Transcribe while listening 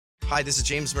Hi, this is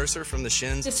James Mercer from The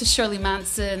Shins. This is Shirley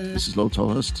Manson. This is Lil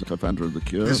Tolhurst, co-founder of The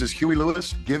Cure. This is Huey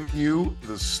Lewis giving you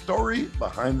the story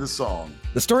behind the song.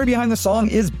 The Story Behind the Song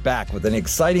is back with an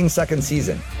exciting second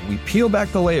season. We peel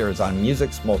back the layers on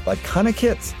music's most iconic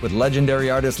hits with legendary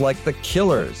artists like The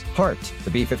Killers, Heart, the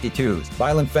B-52s,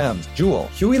 Violent Femmes, Jewel,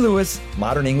 Huey Lewis,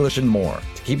 Modern English, and more.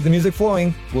 To keep the music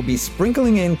flowing, we'll be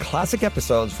sprinkling in classic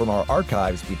episodes from our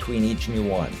archives between each new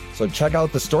one. So check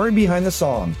out The Story Behind the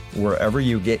Song wherever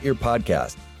you get your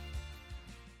podcast.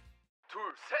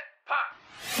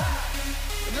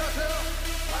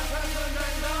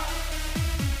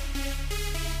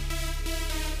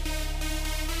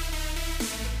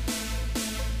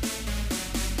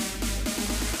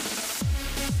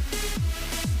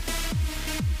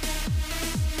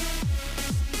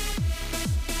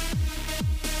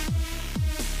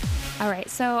 All right,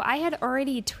 so I had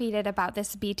already tweeted about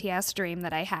this BTS dream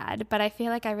that I had, but I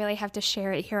feel like I really have to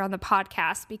share it here on the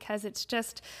podcast because it's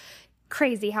just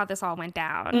crazy how this all went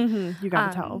down. Mm-hmm. You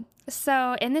gotta tell.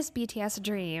 So in this BTS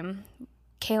dream,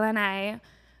 Kayla and I,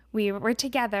 we were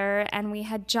together and we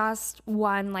had just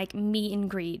won like meet and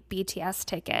greet BTS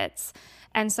tickets.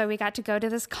 And so we got to go to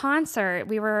this concert.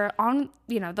 We were on,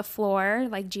 the floor,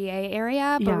 like GA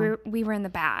area, but we were in the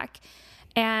back.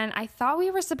 And I thought we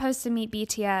were supposed to meet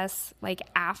BTS like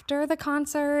after the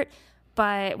concert,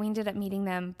 but we ended up meeting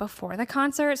them before the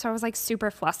concert. So I was like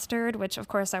super flustered, which of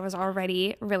course I was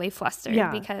already really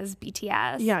flustered because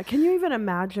BTS. Yeah. Can you even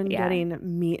imagine getting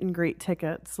meet and greet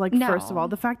tickets? Like, first of all,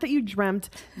 the fact that you dreamt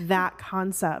that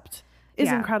concept is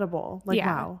incredible. Like,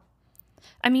 wow.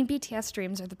 I mean, BTS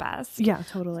dreams are the best. Yeah,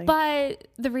 totally. But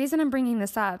the reason I'm bringing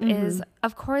this up is,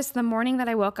 of course, the morning that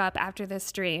I woke up after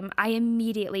this dream, I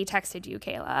immediately texted you,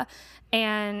 Kayla.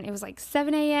 And it was like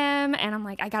 7 a.m. And I'm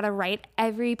like, I got to write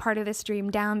every part of this dream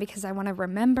down because I want to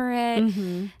remember it.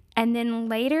 And then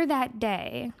later that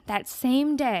day, that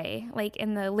same day, like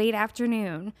in the late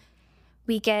afternoon,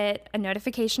 we get a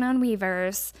notification on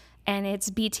Weverse. And it's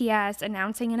BTS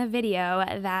announcing in a video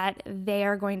that they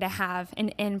are going to have an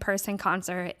in-person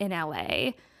concert in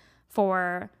LA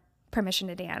for Permission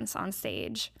to Dance on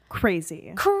stage.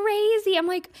 Crazy. I'm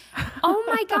like, oh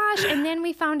my gosh. And then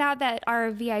we found out that our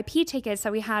VIP tickets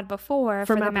that we had before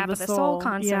for the Map of the Soul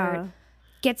concert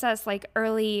gets us like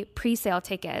early pre-sale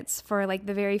tickets for like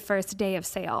the very first day of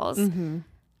sales.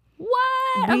 What?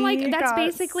 I'm like, that's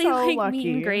basically so like lucky. Meet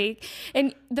and greet.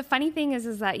 And the funny thing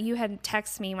is that you had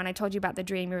texted me when I told you about the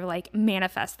dream. You were like,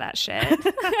 manifest that shit.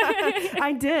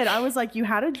 I did. I was like, you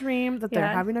had a dream that they're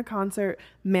having a concert.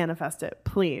 Manifest it,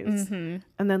 please. And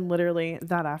then literally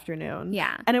that afternoon.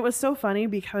 Yeah. And it was so funny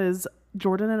because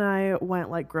Jordan and I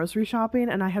went like grocery shopping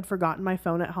and I had forgotten my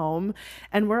phone at home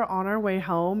and we're on our way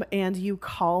home and you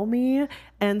call me.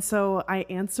 And so I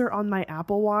answer on my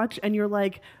Apple Watch and you're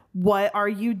like, what are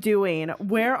you doing?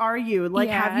 Where are you? Like,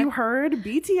 have you heard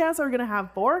BTS are going to have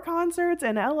 4 concerts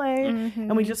in LA?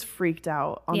 And we just freaked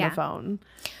out on the phone.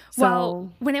 So,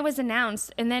 well, when it was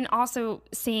announced, and then also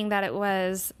seeing that it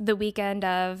was the weekend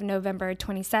of November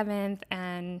 27th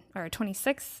or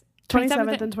 26th,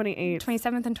 27th and 28th.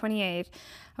 27th and 28th.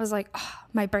 I was like, oh,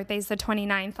 my birthday's the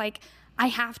 29th. Like, I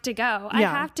have to go. I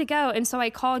have to go. And so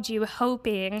I called you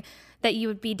hoping that you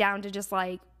would be down to just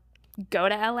like go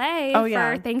to LA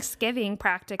for Thanksgiving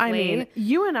practically. I mean,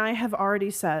 you and I have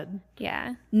already said,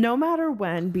 no matter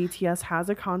when BTS has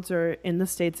a concert in the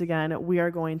States again, we are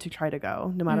going to try to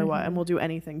go no matter what. And we'll do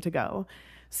anything to go.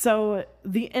 So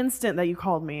the instant that you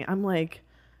called me, I'm like,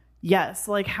 yes,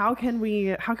 like how can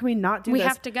we not do this? We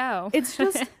have to go. It's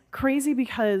just crazy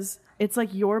because it's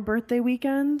like your birthday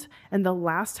weekend and the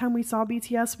last time we saw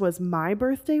BTS was my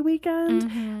birthday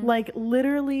weekend. Like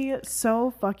literally so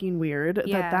fucking weird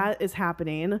that is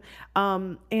happening.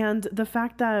 And the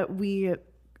fact that we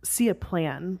see a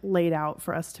plan laid out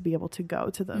for us to be able to go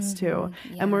to this too.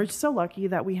 And we're so lucky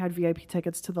that we had VIP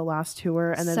tickets to the last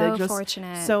tour and then they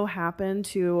just so happened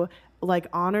to like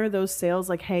honor those sales.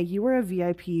 Like, hey, you were a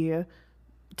VIP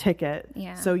ticket,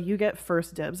 so you get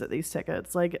first dibs at these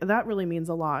tickets. Like that really means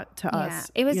a lot to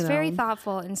us. It was very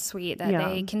thoughtful and sweet that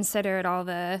they considered all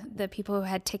the people who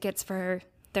had tickets for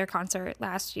their concert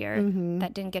last year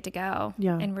that didn't get to go.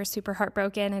 And we're super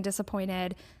heartbroken and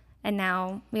disappointed. And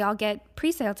now we all get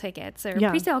pre-sale tickets or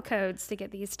pre-sale codes to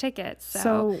get these tickets.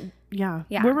 So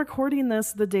we're recording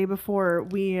this the day before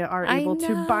we are able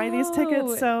to buy these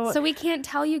tickets. So we can't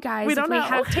tell you guys if we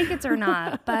have tickets or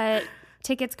not. But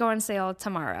tickets go on sale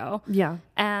tomorrow. Yeah.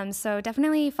 So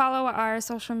definitely follow our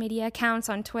social media accounts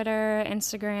on Twitter,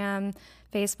 Instagram,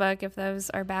 Facebook, if those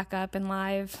are back up and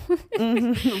live.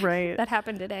 Right. That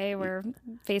happened today where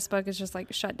Facebook is just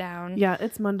like shut down. Yeah,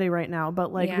 it's Monday right now,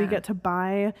 but like we get to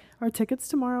buy our tickets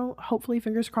tomorrow. Hopefully,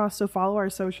 fingers crossed. So follow our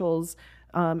socials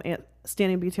at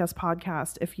Standing BTS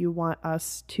Podcast if you want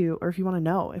us to, or if you want to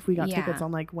know if we got tickets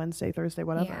on like Wednesday, Thursday,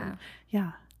 whatever.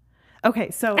 Yeah.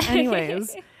 Okay, so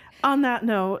anyways, on that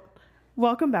note,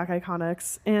 welcome back,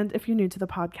 Iconics. And if you're new to the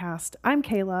podcast, I'm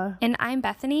Kayla. And I'm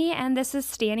Bethany, and this is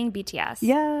Standing BTS.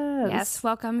 Yes,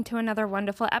 welcome to another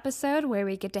wonderful episode where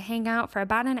we get to hang out for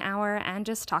about an hour and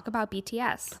just talk about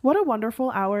BTS. What a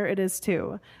wonderful hour it is,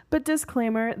 too. But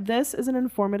disclaimer, this is an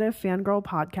informative fangirl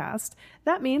podcast.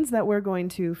 That means that we're going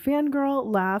to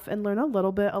fangirl, laugh, and learn a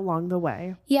little bit along the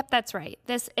way. Yep, that's right.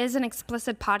 This is an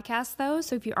explicit podcast, though,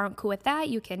 so if you aren't cool with that,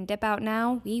 you can dip out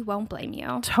now. We won't blame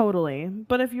you. Totally.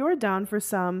 But if you're down for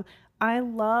some, I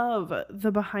love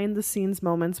the behind the scenes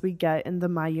moments we get in the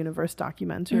My Universe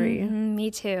documentary.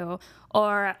 Me too.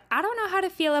 Or I don't know how to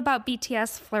feel about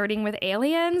BTS flirting with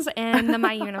aliens in the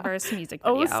My Universe music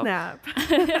video. Oh, snap.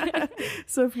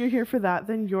 So if you're here for that,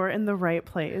 then you're in the right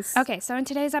place. Okay, so in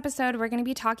today's episode, we're going to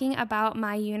be talking about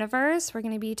My Universe. We're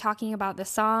going to be talking about the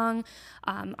song,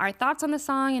 our thoughts on the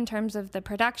song in terms of the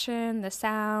production, the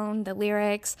sound, the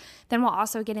lyrics. Then we'll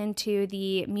also get into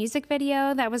the music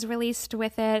video that was released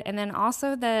with it, and then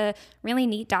also the really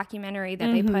neat documentary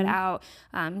that they put out,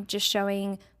 just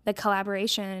showing the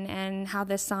collaboration and how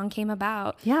this song came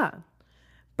about. Yeah.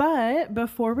 But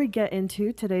before we get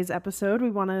into today's episode,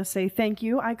 we want to say thank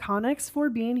you, Iconics,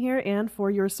 for being here and for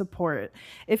your support.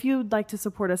 If you'd like to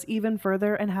support us even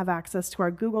further and have access to our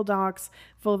Google Docs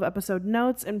full of episode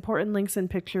notes, important links, and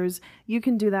pictures, you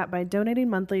can do that by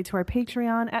donating monthly to our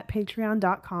Patreon at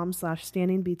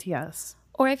patreon.com/standingbts.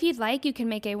 Or if you'd like, you can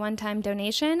make a one-time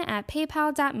donation at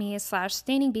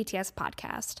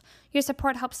paypal.me/standingbtspodcast. Your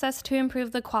support helps us to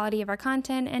improve the quality of our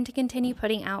content and to continue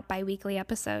putting out bi-weekly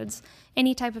episodes.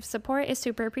 Any type of support is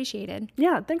super appreciated.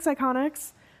 Yeah, thanks,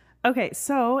 Iconics. Okay,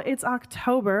 so it's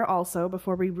October also.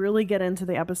 Before we really get into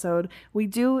the episode, we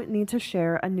do need to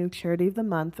share a new charity of the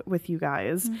month with you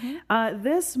guys.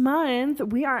 This month,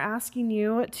 we are asking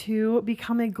you to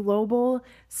become a global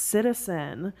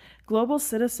citizen. Global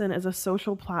Citizen is a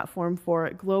social platform for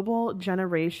global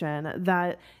generation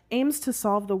that aims to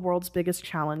solve the world's biggest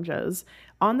challenges.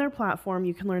 On their platform,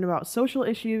 you can learn about social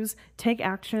issues, take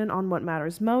action on what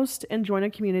matters most, and join a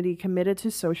community committed to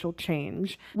social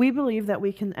change. We believe that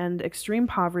we can end extreme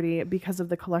poverty because of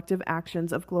the collective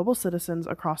actions of global citizens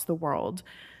across the world.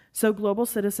 So Global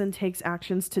Citizen takes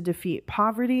actions to defeat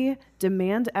poverty,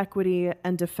 demand equity,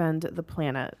 and defend the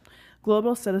planet.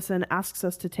 Global Citizen asks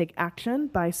us to take action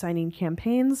by signing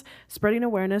campaigns, spreading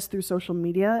awareness through social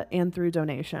media, and through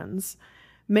donations.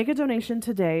 Make a donation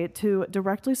today to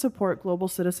directly support Global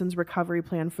Citizen's Recovery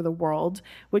Plan for the World,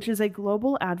 which is a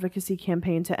global advocacy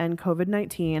campaign to end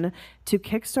COVID-19, to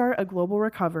kickstart a global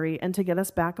recovery, and to get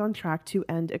us back on track to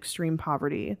end extreme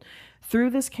poverty. Through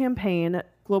this campaign,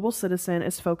 Global Citizen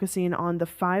is focusing on the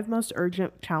 5 most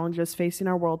urgent challenges facing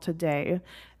our world today: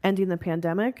 ending the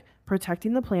pandemic,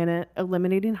 protecting the planet,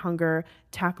 eliminating hunger,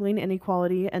 tackling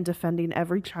inequality, and defending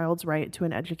every child's right to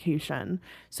an education.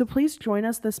 So please join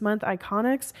us this month,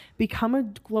 Iconics. Become a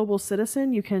global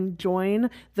citizen. You can join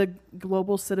the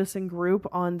Global Citizen group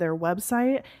on their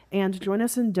website and join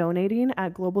us in donating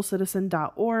at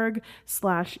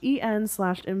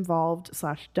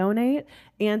globalcitizen.org/en/involved/donate.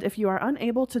 And if you are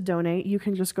unable to donate, you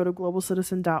can just go to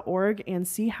globalcitizen.org and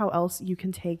see how else you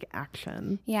can take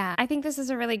action. Yeah, I think this is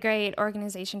a really great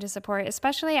organization to support,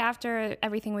 especially after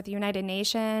everything with the United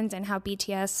Nations and how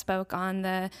BTS spoke on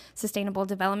the Sustainable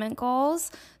Development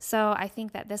Goals. So I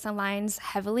think that this aligns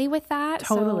heavily with that.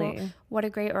 Totally. So what a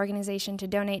great organization to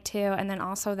donate to. And then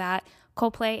also that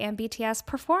Coldplay and BTS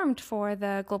performed for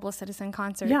the Global Citizen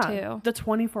concert too. The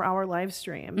 24-hour live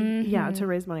stream. Yeah, to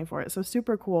raise money for it. So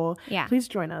super cool. Yeah. Please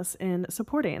join us in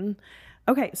supporting.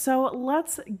 Okay, so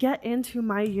let's get into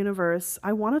My Universe.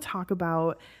 I want to talk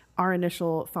about our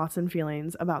initial thoughts and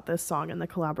feelings about this song and the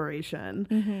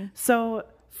collaboration. So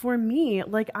for me,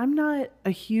 like, I'm not a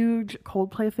huge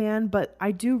Coldplay fan, but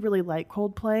I do really like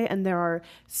Coldplay, and there are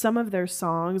some of their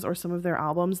songs or some of their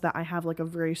albums that I have like a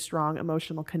very strong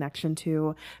emotional connection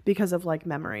to because of like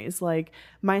memories. Like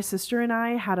my sister and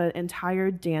I had an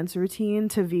entire dance routine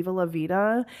to Viva La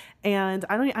Vida, and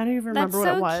I don't even remember what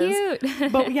it was. That's so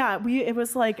cute. But yeah, it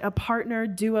was like a partner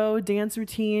duo dance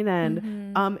routine,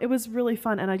 and it was really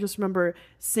fun. And I just remember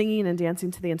singing and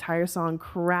dancing to the entire song,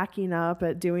 cracking up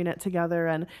at doing it together.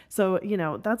 And so, you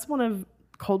know, that's one of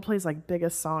Coldplay's like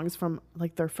biggest songs from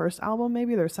like their first album,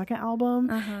 maybe their second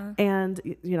album. And,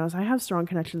 you know, so I have strong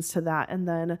connections to that. And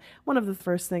then one of the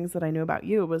first things that I knew about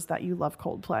you was that you love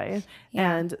Coldplay.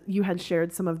 And you had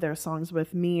shared some of their songs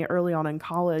with me early on in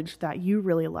college that you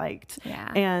really liked.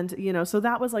 And, you know, so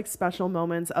that was like special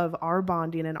moments of our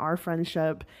bonding and our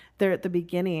friendship there at the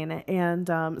beginning. And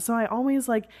so I always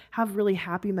like have really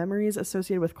happy memories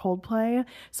associated with Coldplay.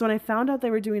 So when I found out they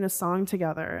were doing a song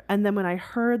together, and then when I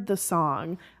heard the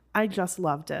song, I just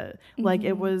loved it. Like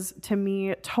it was, to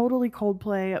me, totally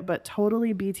Coldplay, but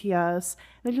totally BTS.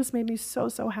 And it just made me so,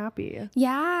 so happy.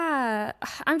 Yeah.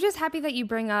 I'm just happy that you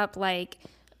bring up like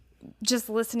just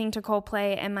listening to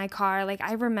Coldplay in my car. Like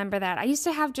I remember that. I used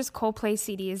to have just Coldplay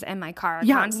CDs in my car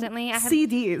constantly. I had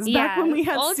CDs. Back when we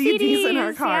had CDs in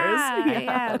our cars.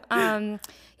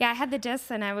 I had the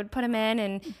discs and I would put them in,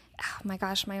 and oh my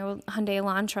gosh, my old Hyundai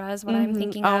Elantra is what I'm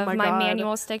thinking of. My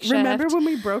manual stick shift. Remember when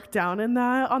we broke down in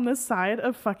that on the side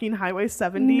of fucking Highway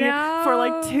 70 for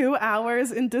like 2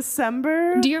 hours in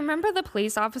December? Do you remember the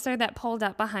police officer that pulled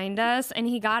up behind us and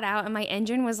he got out and my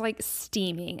engine was like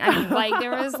steaming? I mean, like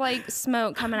there was like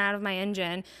smoke coming out of my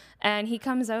engine, and he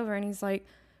comes over and he's like,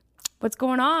 "What's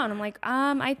going on?" I'm like,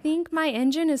 I think my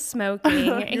engine is smoking.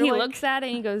 And he looks at it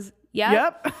and he goes,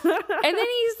 Yep. And then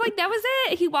he's like, that was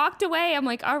it. He walked away. I'm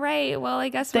like, all right, well, I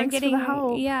guess we're getting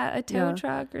a tow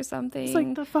truck or something. It's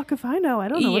like, the fuck if I know. I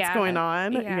don't know what's going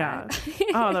on. Yeah.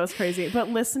 Oh, that was crazy. But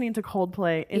listening to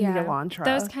Coldplay in the Elantra.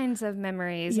 Those kinds of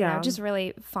memories, you know, just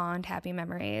really fond, happy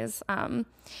memories.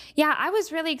 I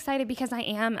was really excited because I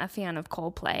am a fan of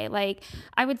Coldplay. Like,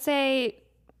 I would say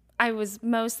I was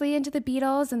mostly into the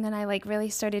Beatles, and then I like really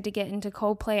started to get into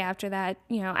Coldplay after that.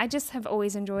 You know, I just have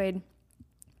always enjoyed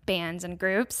bands and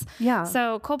groups. Yeah.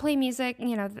 So Coldplay music,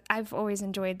 you know, I've always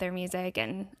enjoyed their music,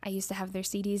 and I used to have their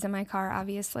CDs in my car,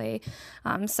 obviously.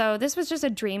 So this was just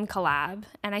a dream collab,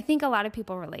 and I think a lot of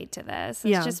people relate to this.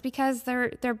 It's just because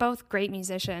they're both great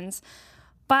musicians.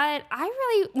 But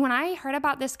when I heard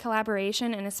about this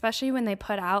collaboration, and especially when they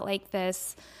put out like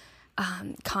this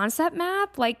concept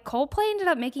map, like Coldplay ended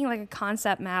up making like a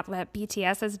concept map that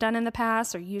BTS has done in the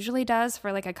past, or usually does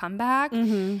for like a comeback,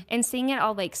 and seeing it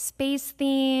all like space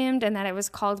themed, and that it was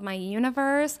called My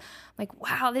Universe, like,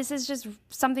 wow, this is just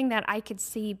something that I could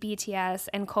see BTS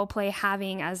and Coldplay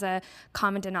having as a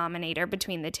common denominator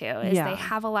between the two, is they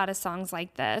have a lot of songs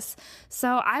like this.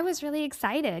 So I was really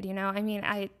excited, you know, I mean,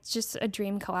 it's just a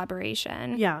dream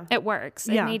collaboration. Yeah. It works.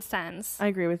 It made sense. I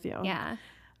agree with you. Yeah.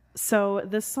 So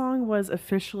this song was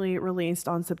officially released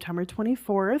on September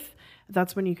 24th.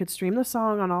 That's when you could stream the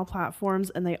song on all platforms,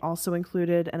 and they also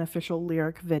included an official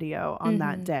lyric video on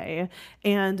that day.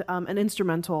 And an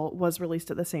instrumental was released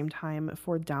at the same time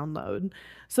for download.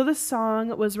 So this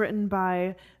song was written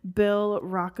by Bill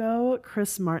Rocco,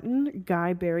 Chris Martin,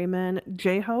 Guy Berryman,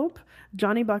 J-Hope,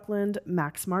 Johnny Buckland,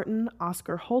 Max Martin,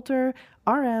 Oscar Holter,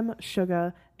 RM,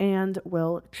 Suga, and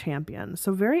Will Champion.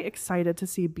 So very excited to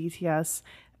see BTS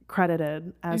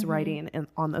credited as writing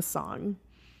on this song.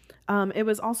 It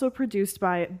was also produced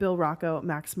by Bill Rocco,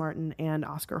 Max Martin, and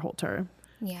Oscar Holter.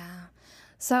 Yeah.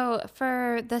 So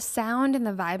for the sound and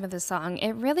the vibe of the song,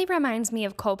 it really reminds me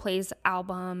of Coldplay's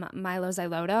album Milo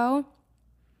Xyloto.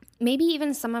 Maybe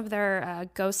even some of their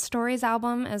Ghost Stories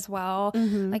album as well.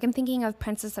 Like I'm thinking of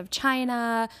Princess of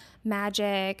China,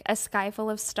 Magic, A Sky Full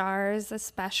of Stars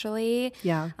especially.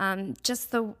 Yeah.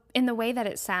 Just in the way that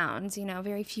it sounds, you know,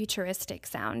 very futuristic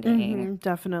sounding.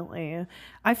 Definitely.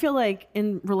 I feel like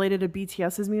related to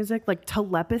BTS's music, like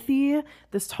Telepathy,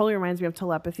 this totally reminds me of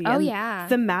Telepathy. Oh, and yeah.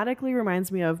 Thematically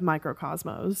reminds me of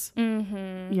Microcosmos.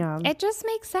 Yeah. It just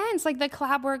makes sense. Like the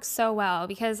collab works so well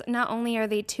because not only are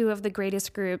they two of the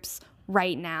greatest groups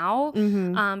right now,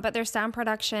 but their sound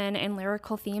production and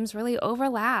lyrical themes really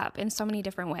overlap in so many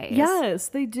different ways. Yes,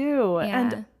 they do. Yeah.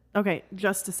 And okay,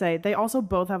 just to say, they also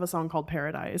both have a song called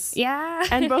Paradise. Yeah.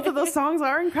 And both of those songs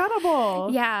are incredible.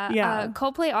 Yeah. Yeah.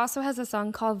 Coldplay also has a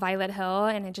song called Violet Hill,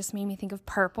 and it just made me think of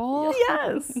Purple.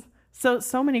 Yes.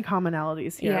 So many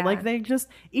commonalities here. Yeah. Like they just,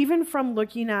 even from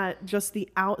looking at just the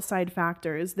outside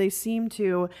factors, they seem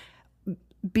to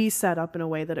be set up in a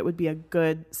way that it would be a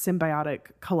good symbiotic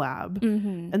collab.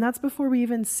 And that's before we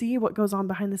even see what goes on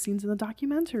behind the scenes in the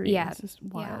documentary. Yeah. It's just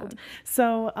wild. Yeah.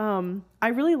 So I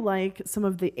really like some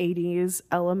of the 80s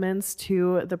elements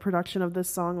to the production of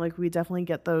this song. Like we definitely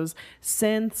get those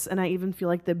synths, and I even feel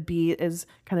like the beat is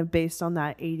kind of based on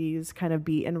that 80s kind of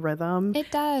beat and rhythm. It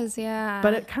does, yeah.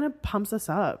 But it kind of pumps us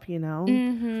up, you know?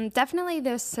 Definitely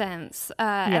those synths.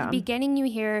 At the beginning you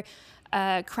hear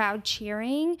crowd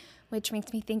cheering, which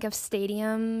makes me think of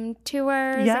stadium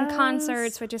tours and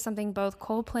concerts, which is something both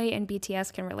Coldplay and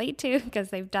BTS can relate to because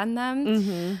they've done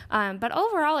them. But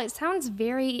overall, it sounds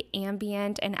very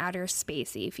ambient and outer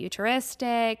spacey,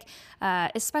 futuristic,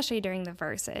 especially during the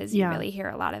verses. You really hear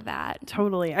a lot of that.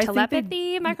 Totally.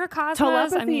 Telepathy,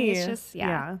 microcosmos. I mean, it's just,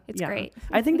 it's great.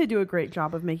 I think they do a great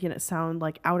job of making it sound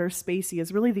like outer spacey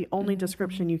is really the only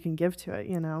description you can give to it,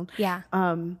 you know? Yeah.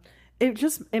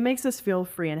 It makes us feel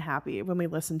free and happy when we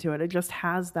listen to it. It just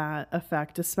has that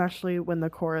effect, especially when the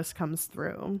chorus comes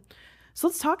through. So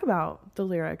let's talk about the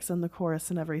lyrics and the chorus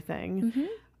and everything.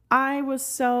 I was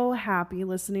so happy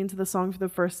listening to the song for the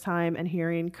first time and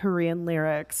hearing Korean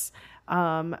lyrics.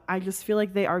 I just feel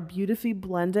like they are beautifully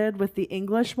blended with the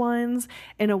English ones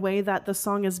in a way that the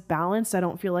song is balanced. I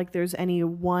don't feel like there's any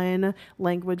one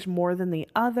language more than the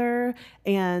other.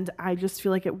 And I just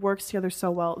feel like it works together so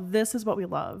well. This is what we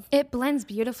love. It blends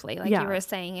beautifully, like you were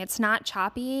saying. It's not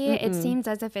choppy. It seems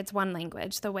as if it's one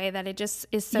language, the way that it just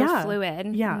is so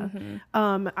fluid.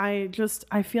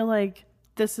 I feel like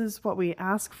this is what we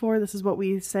ask for. This is what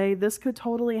we say. This could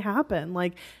totally happen.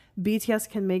 Like, BTS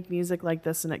can make music like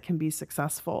this and it can be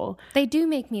successful. They do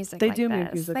make music like this. They do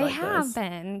make music like this. They have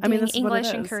been doing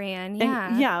English and Korean.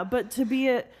 Yeah. But to be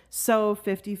it so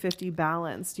 50-50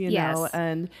 balanced, you know,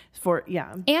 and for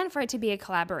it to be a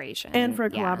collaboration. That's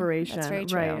very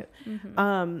true.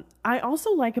 Right. I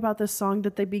also like about this song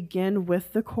that they begin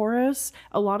with the chorus.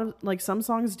 A lot of, like, some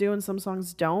songs do and some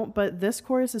songs don't, but this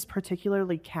chorus is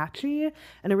particularly catchy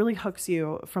and it really hooks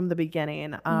you from the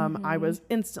beginning. I was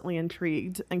instantly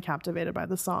intrigued and captivated by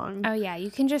the song. Oh yeah, you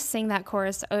can just sing that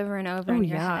chorus over and over in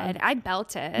your head. I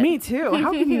belt it. Me too.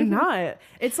 How can you not?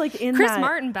 It's like Chris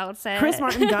Martin belts it. Chris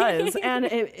Martin does, and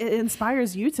it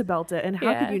inspires you to belt it. And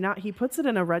how could you not? He puts it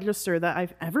in a register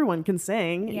that everyone can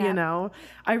sing. You know,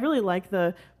 I really like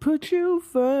the "put you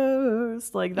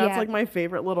first." Like that's like my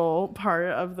favorite little part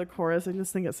of the chorus. I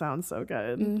just think it sounds so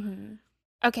good.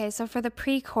 Okay, so for the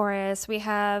pre-chorus, we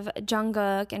have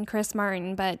Jungkook and Chris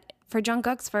Martin, but for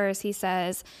Jungkook's verse, he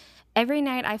says, "Every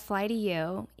night I fly to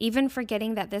you, even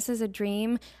forgetting that this is a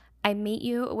dream. I meet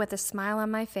you with a smile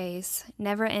on my face,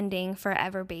 never ending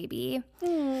forever, baby."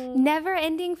 Never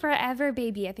ending forever,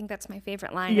 baby. I think that's my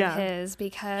favorite line of his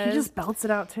because he just belts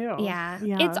it out too. Yeah.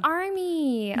 It's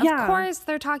ARMY. Of course,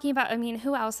 they're talking about. I mean,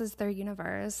 who else is their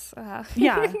universe? I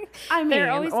mean,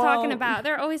 they're always talking about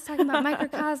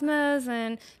microcosmos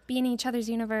and being each other's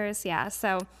universe. Yeah.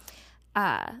 So,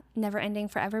 never ending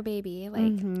forever, baby.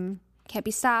 Like, can't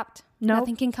be stopped.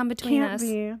 Nothing can come between us.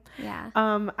 Yeah.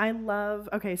 I love,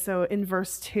 so in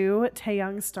verse 2,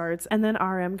 Taeyang starts and then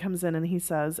RM comes in and he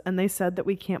says, "And they said that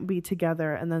we can't be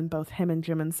together." And then both him and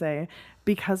Jimin say,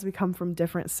 "Because we come from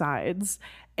different sides."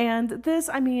 And this,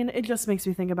 I mean, it just makes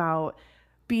me think about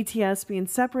BTS being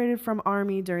separated from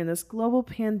ARMY during this global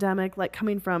pandemic, like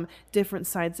coming from different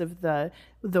sides of the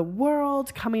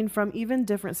world, coming from even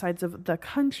different sides of the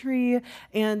country.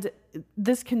 And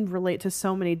this can relate to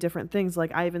so many different things.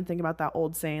 Like I even think about that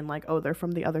old saying, like, oh, they're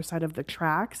from the other side of the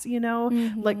tracks, you know,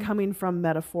 like coming from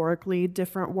metaphorically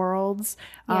different worlds.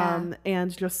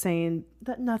 And just saying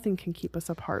that nothing can keep us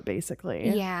apart,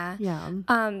 basically.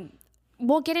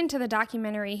 We'll get into the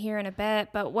documentary here in a bit,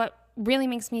 but what really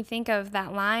makes me think of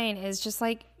that line is just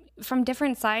like from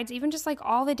different sides, even just like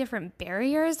all the different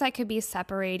barriers that could be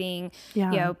separating, you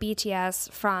know,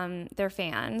 BTS from their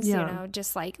fans, you know,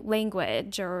 just like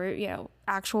language or, you know,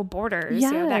 actual borders,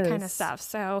 you know, that kind of stuff.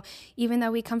 So even though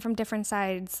we come from different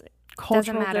sides,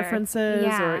 cultural differences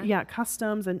or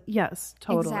customs and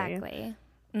totally. Exactly.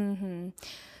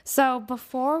 So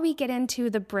before we get into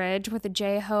the bridge with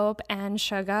J-Hope and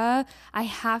Suga, I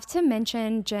have to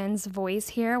mention Jin's voice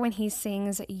here when he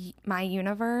sings My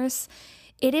Universe.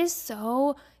 It is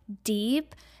so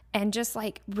deep and just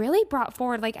like really brought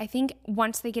forward. Like I think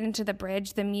once they get into the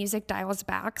bridge, the music dials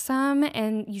back some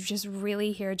and you just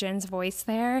really hear Jin's voice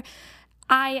there.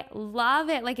 I love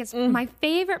it. Like it's my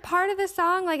favorite part of the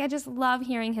song. Like I just love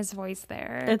hearing his voice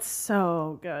there. It's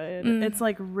so good. It's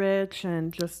like rich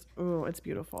and just, it's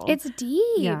beautiful. It's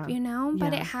deep, you know,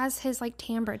 but it has his like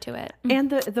timbre to it. And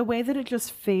the way that it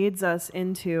just fades us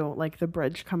into like the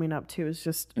bridge coming up too is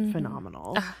just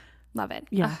phenomenal. Love it.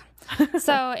 Yeah.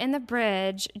 So in the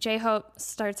bridge, J-Hope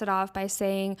starts it off by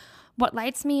saying, "What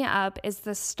lights me up is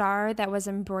the star that was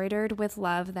embroidered with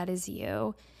love that is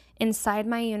you. Inside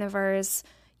my universe,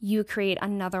 you create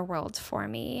another world for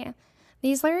me."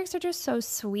 These lyrics are just so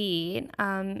sweet,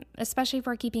 especially if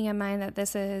we're keeping in mind that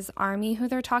this is ARMY who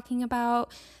they're talking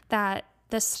about, that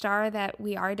the star that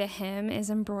we are to him is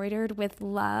embroidered with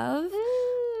love.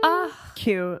 Oh,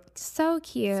 cute. So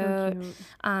cute. So cute.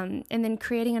 And then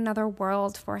creating another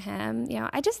world for him. You know,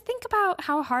 I just think about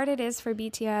how hard it is for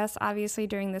BTS, obviously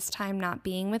during this time not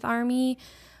being with ARMY,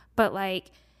 but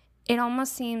like it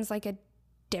almost seems like a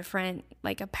different,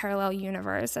 like a parallel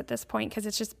universe at this point, because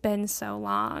it's just been so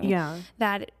long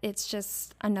that it's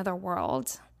just another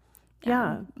world.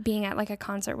 Being at like a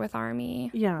concert with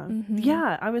ARMY.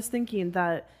 Yeah, I was thinking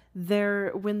that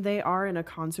when they are in a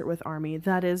concert with ARMY,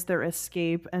 that is their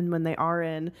escape, and when they are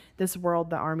in this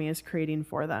world that ARMY is creating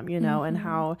for them, you know, and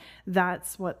how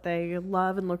that's what they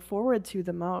love and look forward to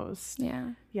the most.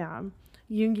 Yeah.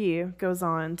 Yoongi goes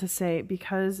on to say,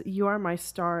 because you are my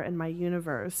star in my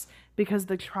universe, because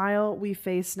the trial we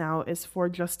face now is for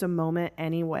just a moment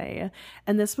anyway.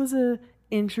 And this was a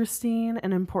interesting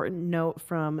and important note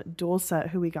from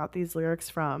Dulcet, who we got these lyrics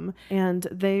from, and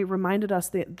they reminded us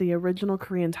that the original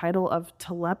Korean title of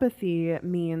Telepathy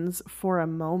means for a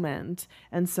moment,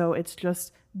 and so it's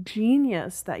just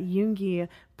genius that Yoongi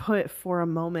put for a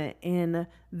moment in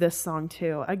this song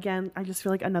too. Again, I just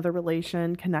feel like another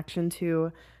connection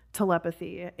to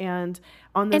telepathy, and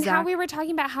on the how we were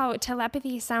talking about how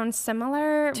telepathy sounds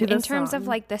similar in terms of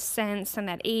like the sense and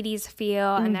that 80s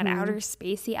feel and that outer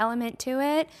spacey element to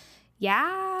it.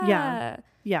 Yeah.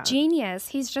 Genius.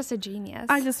 He's just a genius.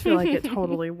 I just feel like it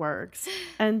totally works.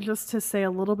 And just to say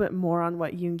a little bit more on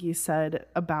what Yoongi said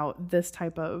about this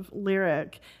type of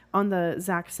lyric, on the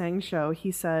Zach Sang show,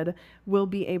 he said, we'll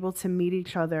be able to meet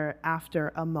each other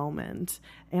after a moment.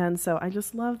 And so I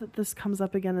just love that this comes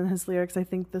up again in his lyrics. I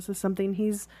think this is something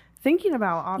he's thinking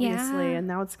about, obviously, and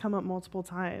now it's come up multiple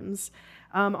times.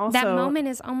 Also, that moment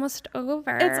is almost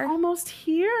over. It's almost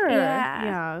here.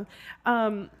 Yeah.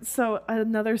 So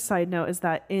another side note is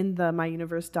that in the My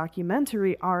Universe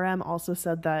documentary, RM also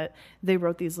said that they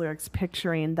wrote these lyrics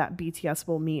picturing that BTS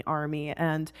will meet ARMY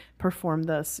and perform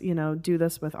this, you know, do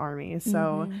this with ARMY.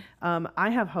 So I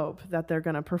have hope that they're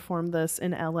going to perform this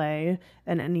in LA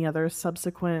and any other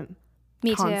subsequent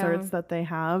concerts that they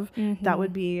have. That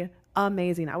would be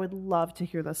amazing. I would love to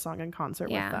hear this song in concert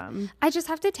with them. I just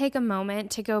have to take a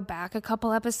moment to go back a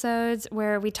couple episodes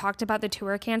where we talked about the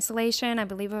tour cancellation. I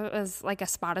believe it was like a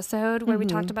spot-isode where we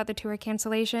talked about the tour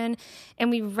cancellation, and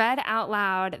we read out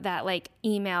loud that like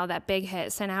email that Big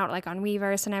Hit sent out like on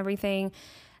Weverse and everything.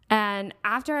 And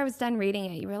after I was done reading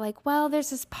it, you were like, well, there's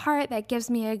this part that gives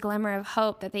me a glimmer of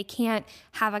hope that they can't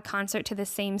have a concert to the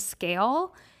same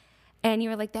scale. And you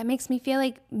were like, that makes me feel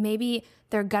like maybe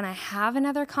they're going to have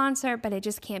another concert, but it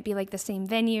just can't be like the same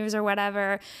venues or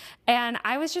whatever. And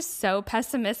I was just so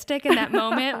pessimistic in that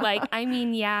moment. Like, I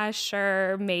mean, yeah,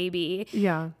 sure, maybe.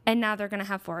 Yeah. And now they're going to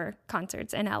have 4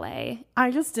 concerts in LA. I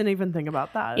just didn't even think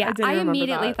about that. Yeah, I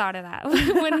immediately thought of that.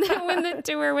 when the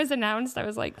tour was announced, I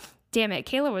was like, damn it,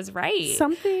 Kayla was right.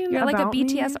 You're like a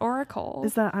BTS oracle.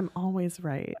 Is that I'm always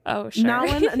right. Oh, sure.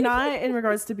 Not in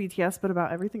regards to BTS, but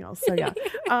about everything else. So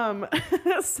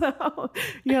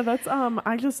yeah. That's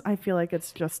I feel like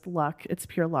it's just luck. It's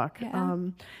pure luck.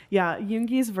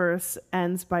 Yoongi's verse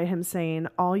ends by him saying,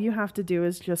 all you have to do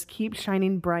is just keep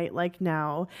shining bright like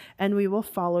now, and we will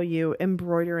follow you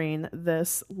embroidering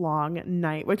this long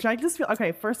night. Which I just feel,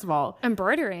 okay, first of all,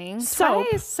 embroidering. Soap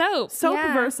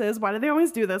verses. Why do they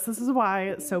always do this? This is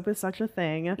why soap is such a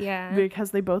thing. Yeah.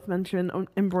 Because they both mention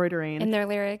embroidering in their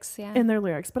lyrics.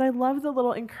 But I love the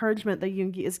little encouragement that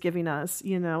Yoongi is giving us,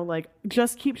 you know, like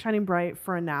just keep shining bright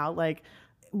for now. Like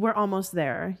we're almost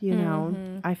there, you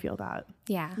know. I feel that.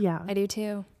 Yeah. I do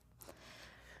too.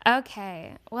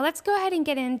 Okay, well, let's go ahead and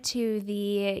get into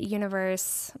the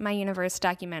My Universe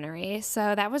documentary.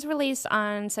 So that was released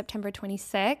on September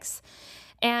 26th.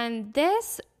 And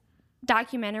this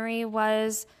documentary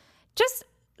was just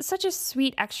such a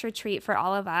sweet extra treat for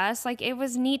all of us. Like, it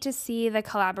was neat to see the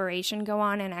collaboration go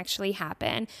on and actually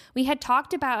happen. We had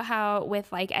talked about how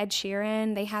with like Ed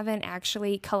Sheeran, they haven't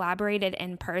actually collaborated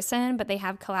in person, but they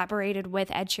have collaborated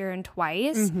with Ed Sheeran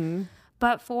twice.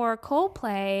 But for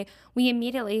Coldplay, we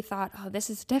immediately thought, oh, this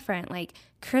is different. Like,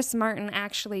 Chris Martin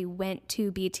actually went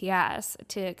to BTS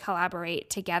to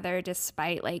collaborate together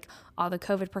despite like all the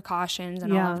COVID precautions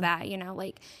and all of that, you know,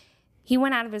 like he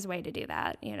went out of his way to do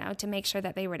that, you know, to make sure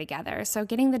that they were together. So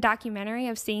getting the documentary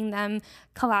of seeing them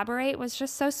collaborate was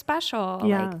just so special.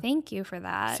 Like, thank you for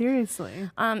that. Seriously.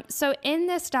 So in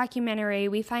this documentary,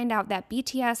 we find out that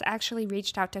BTS actually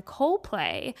reached out to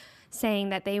Coldplay saying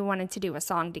that they wanted to do a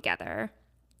song together.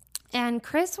 And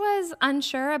Chris was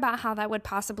unsure about how that would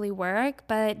possibly work,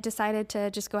 but decided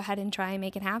to just go ahead and try and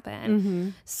make it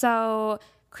happen. So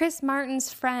Chris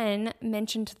Martin's friend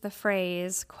mentioned the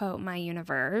phrase, quote, my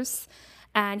universe.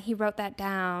 And he wrote that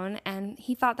down, and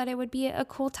he thought that it would be a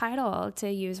cool title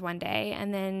to use one day.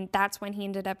 And then that's when he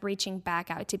ended up reaching back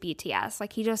out to BTS.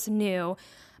 Like, he just knew,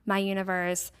 my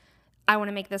universe, I want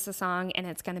to make this a song, and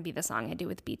it's going to be the song I do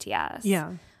with BTS.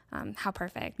 Yeah. How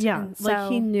perfect. Yeah. And Like, so,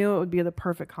 he knew it would be the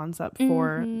perfect concept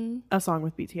for a song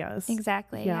with BTS.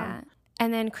 exactly. Yeah.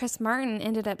 And then Chris Martin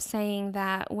ended up saying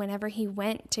that whenever he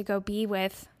went to go be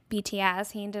with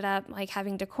BTS, he ended up like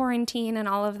having to quarantine and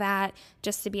all of that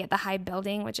just to be at the Hive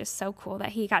building, which is so cool that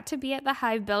he got to be at the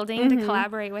Hive building to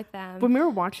collaborate with them. When we were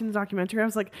watching the documentary, I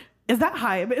was like, is that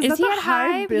Hive? Is that he the at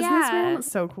Hive businessman? Yeah.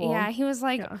 That's so cool. Yeah, he was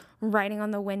like writing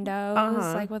on the windows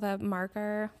like with a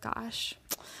marker. Gosh,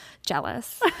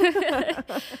 jealous.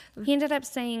 He ended up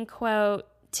saying, quote,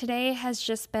 "Today has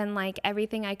just been like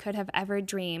everything I could have ever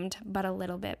dreamed, but a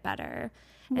little bit better."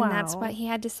 Wow. And that's what he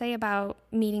had to say about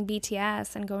meeting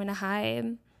BTS and going to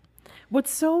Hive.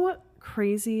 What's so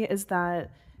crazy is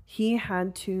that he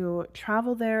had to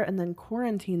travel there and then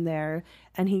quarantine there,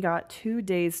 and he got 2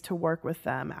 days to work with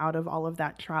them out of all of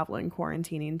that travel and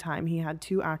quarantining time. He had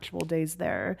 2 actual days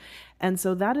there. And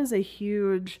so that is a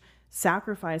huge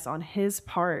sacrifice on his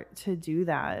part to do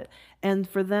that. And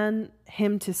for then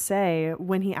him to say,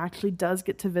 when he actually does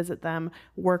get to visit them,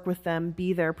 work with them,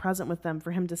 be there present with them,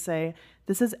 for him to say,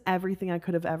 this is everything I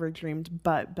could have ever dreamed,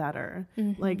 but better.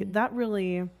 Like, that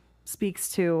really speaks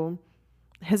to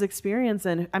his experience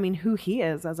and, I mean, who he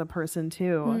is as a person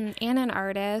too. And an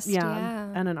artist.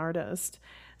 Yeah. And an artist.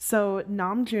 So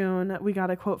Namjoon, we got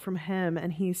a quote from him,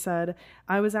 and he said,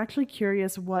 "I was actually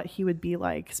curious what he would be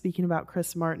like," speaking about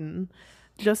Chris Martin.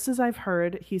 "Just as I've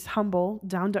heard, he's humble,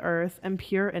 down to earth, and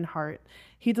pure in heart.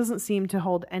 He doesn't seem to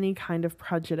hold any kind of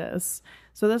prejudice."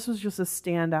 So this was just a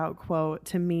standout quote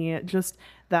to me, just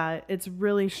that it's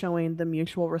really showing the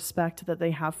mutual respect that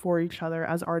they have for each other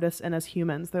as artists and as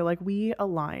humans. They're like, we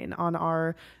align on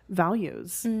our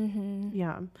values.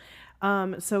 Yeah.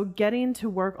 So getting to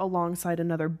work alongside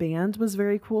another band was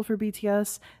very cool for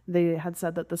BTS. They had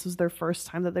said that this was their first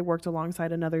time that they worked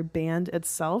alongside another band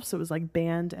itself. So it was like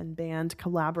band and band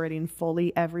collaborating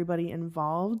fully, everybody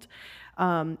involved.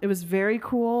 It was very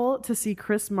cool to see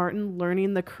Chris Martin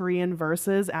learning the Korean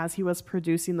verses as he was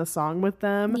producing the song with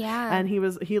them. Yeah. And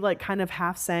he like kind of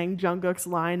half sang Jungkook's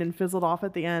line and fizzled off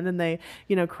at the end, and they,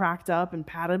 cracked up and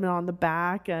patted him on the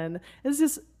back. And it's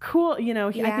just cool.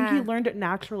 I think he learned it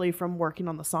naturally from working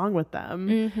on the song with them,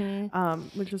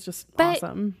 which was just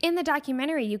awesome. In the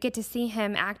documentary, you get to see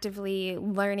him actively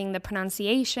learning the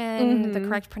pronunciation, the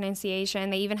correct pronunciation.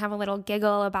 They even have a little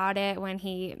giggle about it when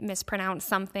he mispronounced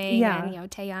something, and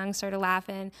Taeyoung started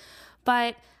laughing.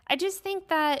 But I just think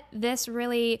that this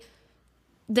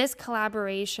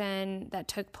collaboration that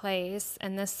took place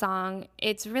and this song,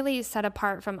 it's really set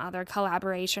apart from other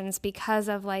collaborations because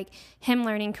of like him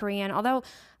learning Korean. Although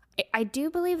I do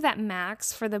believe that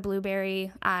Max, for the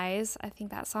Blueberry Eyes, I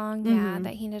think that song,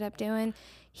 that he ended up doing,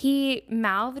 he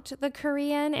mouthed the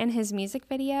Korean in his music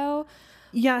video.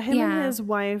 Yeah, him and his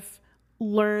wife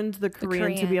learned the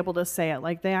Korean to be able to say it.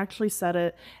 Like, they actually said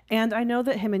it. And I know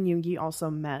that him and Yoongi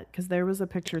also met because there was a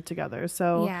picture together.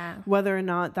 So whether or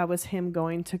not that was him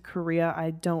going to Korea, I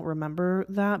don't remember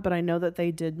that, but I know that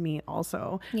they did meet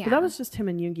also. But that was just him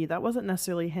and Yoongi. That wasn't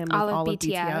necessarily him with all of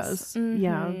BTS.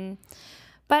 Yeah.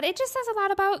 But it just says a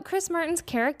lot about Chris Martin's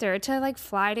character to like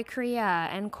fly to Korea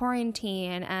and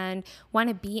quarantine and want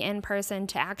to be in person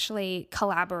to actually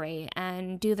collaborate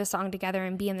and do the song together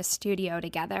and be in the studio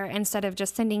together instead of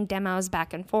just sending demos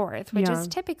back and forth, which is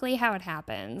typically how it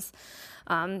happens.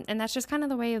 And that's just kind of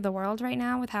the way of the world right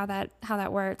now with how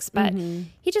that works. But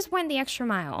he just went the extra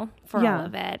mile for all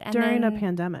of it. And during a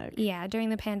pandemic. Yeah, during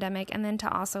the pandemic. And then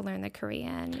to also learn the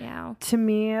Korean. Yeah. To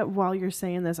me, while you're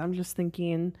saying this, I'm just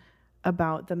thinking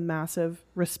about the massive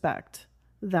respect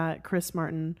that Chris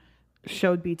Martin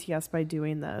showed BTS by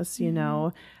doing this.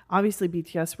 Obviously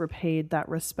BTS were paid that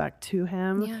respect to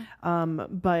him,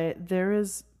 but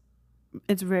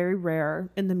it's very rare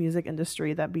in the music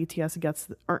industry that BTS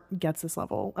gets this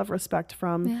level of respect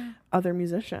from other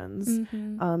musicians.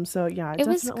 So yeah, it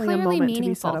was definitely clearly a moment to be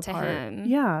meaningful set apart. him.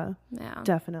 Yeah,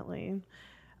 definitely.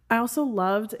 I also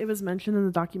loved, it was mentioned in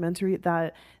the documentary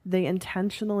that they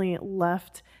intentionally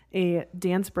left a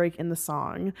dance break in the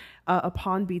song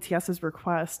upon BTS's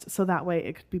request, so that way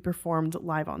it could be performed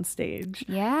live on stage.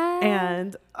 Yeah.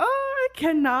 And I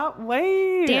cannot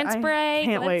wait. Dance break.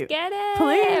 Let's get it.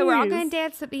 Please. We're all going to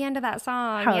dance at the end of that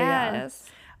song. Hell yes.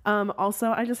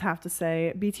 Also, I just have to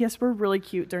say, BTS were really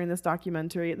cute during this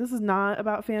documentary. This is not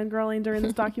about fangirling during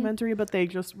this documentary, but they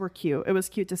just were cute. It was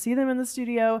cute to see them in the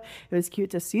studio. It was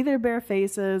cute to see their bare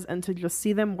faces and to just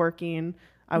see them working.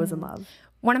 I was in love.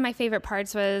 one of my favorite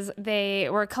parts was they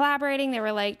were collaborating. They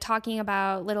were like talking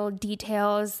about little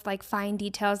details, like fine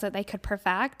details that they could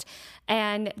perfect.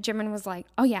 And Jimin was like,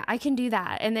 oh yeah, I can do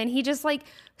that. And then he just like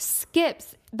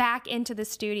skips back into the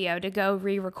studio to go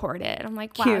re-record it. I'm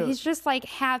like, wow, Cute. he's just like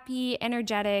happy,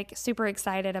 energetic, super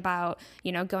excited about,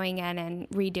 you know, going in and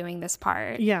redoing this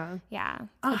part. Yeah. Yeah.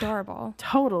 Adorable.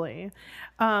 Totally.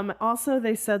 Also,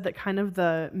 they said that kind of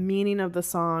the meaning of the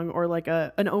song, or like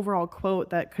an overall quote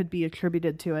that could be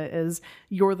attributed to it, is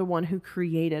 "You're the one who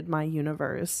created my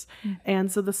universe."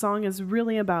 And so the song is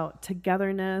really about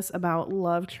togetherness, about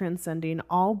love transcending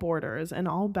all borders and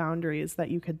all boundaries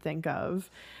that you could think of.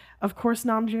 Of course,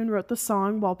 Namjoon wrote the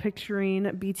song while picturing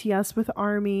BTS with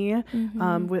ARMY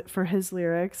for his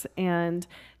lyrics. And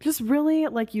just really,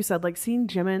 like you said, like seeing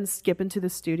Jimin skip into the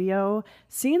studio,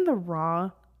 seeing the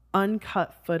raw,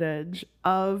 uncut footage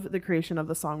of the creation of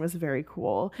the song was very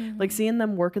cool. Like seeing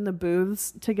them work in the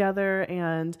booths together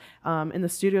and in the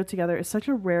studio together is such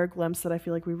a rare glimpse that I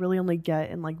feel like we really only get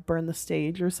in like Burn the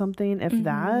Stage or something, if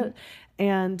that.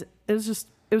 And it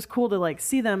was cool to like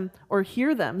see them or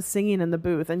hear them singing in the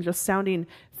booth and just sounding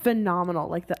phenomenal,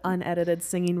 like the unedited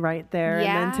singing right there.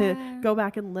 And then to go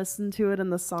back and listen to it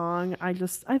in the song, I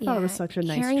thought it was such a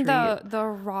nice Hearing treat. the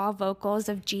raw vocals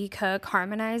of Jikook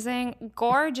harmonizing,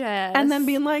 gorgeous. And then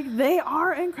being like, they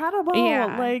are incredible.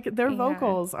 Yeah. Like their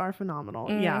vocals are phenomenal.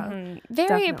 Yeah. Very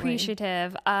definitely.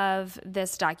 appreciative of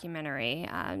this documentary.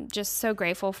 Just so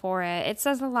grateful for it. It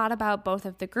says a lot about both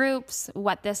of the groups,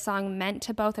 what this song meant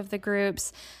to both of the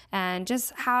groups, and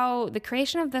just how the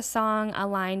creation of this song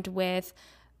aligned with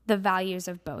the values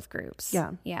of both groups. Yeah,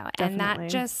 and that definitely.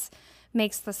 just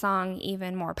makes the song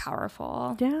even more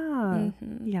powerful. Yeah.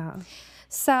 Yeah.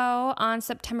 So on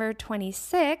September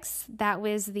 26th, that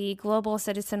was the Global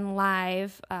Citizen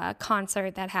Live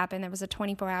concert that happened. There was a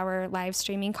 24-hour live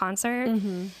streaming concert.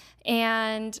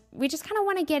 And we just kind of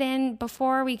want to get in,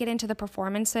 before we get into the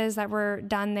performances that were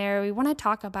done there, we want to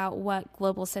talk about what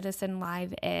Global Citizen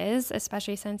Live is,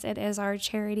 especially since it is our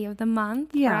charity of the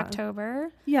month for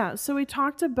October. Yeah, so we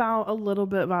talked about a little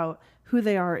bit about who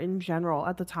they are in general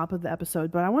at the top of the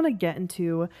episode, but I want to get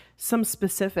into some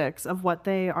specifics of what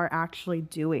they are actually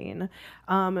doing.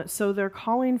 So they're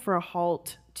calling for a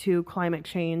halt to climate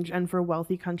change and for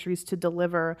wealthy countries to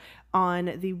deliver on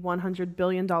the $100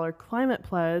 billion climate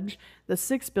pledge, the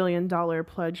 $6 billion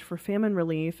pledge for famine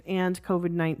relief, and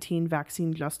COVID-19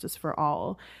 vaccine justice for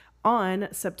all. On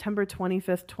September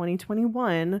 25th,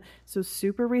 2021, so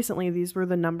super recently, these were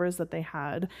the numbers that they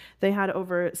had. They had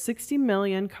over 60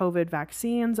 million COVID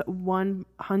vaccines,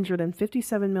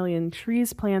 157 million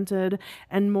trees planted,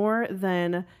 and more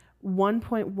than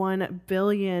 1.1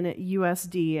 billion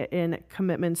USD in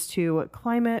commitments to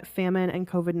climate, famine, and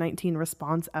COVID-19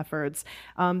 response efforts.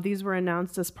 These were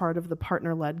announced as part of the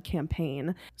partner-led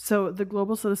campaign. So the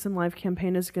Global Citizen Live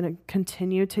campaign is going to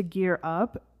continue to gear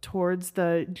up towards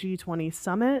the G20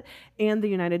 summit and the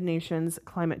United Nations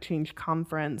Climate Change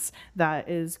Conference that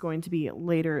is going to be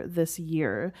later this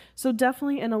year. So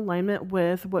definitely in alignment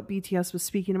with what BTS was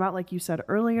speaking about, like you said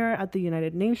earlier, at the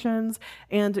United Nations.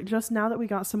 And just now that we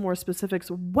got some more specifics,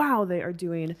 wow, they are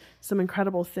doing some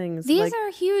incredible things. These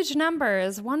are huge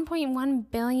numbers, $1.1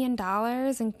 billion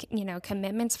in,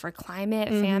 commitments for climate,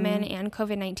 famine, and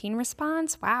COVID-19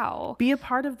 response. Wow. Be a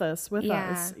part of this with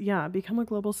us. Yeah, become a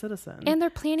global citizen. And they're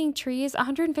planting trees,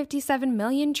 157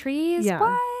 million trees. Yeah.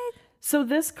 What? So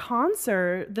this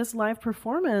concert, this live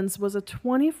performance, was a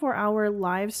 24-hour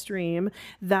live stream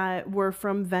that were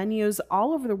from venues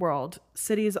all over the world,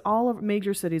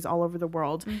 major cities all over the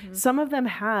world. Some of them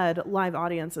had live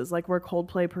audiences, like where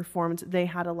Coldplay performed, they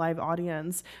had a live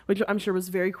audience, which I'm sure was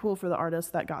very cool for the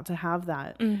artists that got to have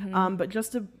that. But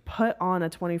just to put on a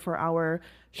 24-hour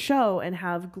show and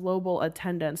have global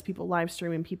attendance, people live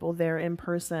streaming, people there in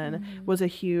person, was a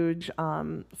huge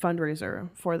fundraiser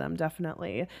for them,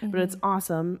 definitely. But it's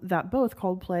awesome that both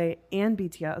Coldplay and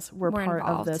BTS were part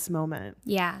involved. of this moment.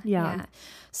 Yeah.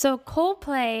 So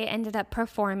Coldplay ended up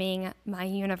performing My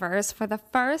Universe for the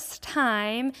first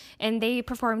time, and they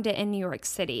performed it in New York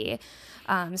City.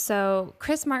 So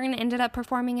Chris Martin ended up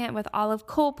performing it with all of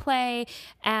Coldplay,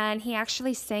 and he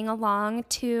actually sang along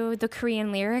to the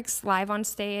Korean lyrics live on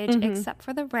stage, except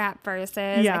for the rap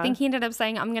verses. I think he ended up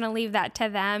saying, I'm going to leave that to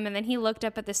them. And then he looked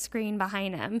up at the screen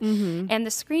behind him, and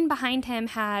the screen behind him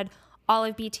had all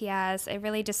of BTS. It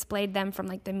really displayed them from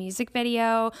like the music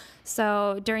video.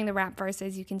 So during the rap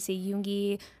verses, you can see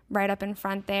Yoongi right up in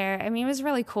front there. I mean, it was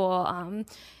really cool.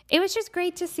 It was just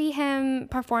great to see him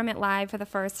perform it live for the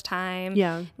first time.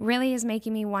 Yeah. Really is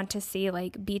making me want to see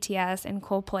like BTS and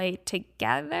Coldplay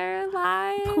together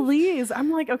live. Please.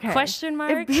 I'm like, okay. Question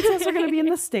mark? If BTS are going to be in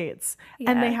the States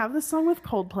and they have this song with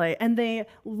Coldplay and they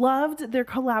loved their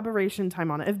collaboration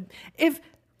time on it. If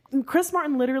Chris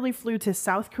Martin literally flew to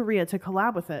South Korea to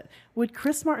collab with it, would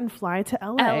Chris Martin fly to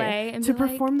LA to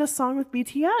perform the song with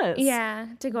BTS? Yeah,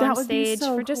 to go on stage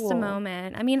for just a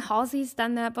moment. I mean, Halsey's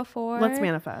done that before. Let's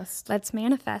manifest. Let's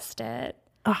manifest it.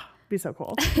 Be so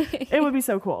cool. It would be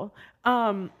so cool.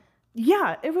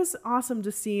 Yeah, it was awesome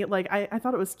to see. Like, I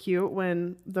thought it was cute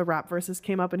when the rap verses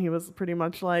came up and he was pretty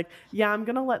much like, yeah, I'm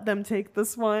going to let them take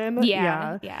this one.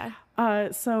 Yeah.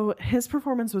 So his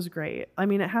performance was great. I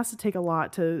mean, it has to take a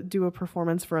lot to do a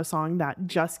performance for a song that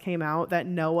just came out that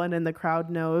no one in the crowd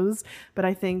knows. But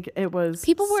I think it was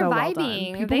people were so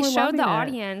vibing. Well They showed the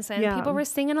audience and people were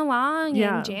singing along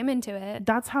and jamming to it.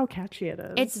 That's how catchy it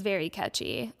is. It's very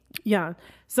catchy. Yeah.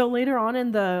 So later on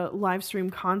in the live stream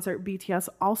concert, BTS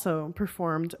also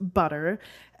performed Butter.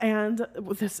 And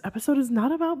this episode is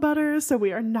not about Butter, so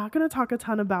we are not going to talk a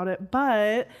ton about it.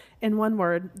 But in one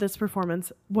word, this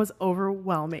performance was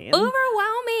overwhelming.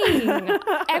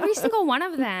 Every single one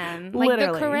of them. Like,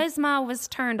 literally. The charisma was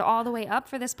turned all the way up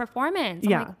for this performance.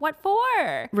 I'm like, what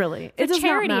for? Really? It's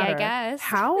charity, not matter I guess.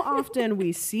 How often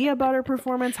we see a Butter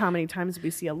performance, how many times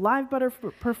we see a live Butter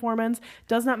performance,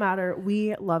 does not matter.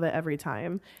 We love it every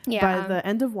time. Yeah. By the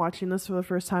end of watching this for the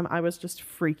first time, I was just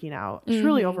freaking out.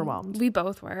 Truly overwhelmed. We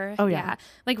both were. Oh, yeah.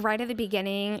 Like, right at the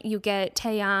beginning, you get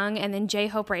Taeyang and then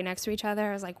J-Hope right next to each other.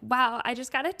 I was like, wow, I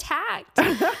just got attacked.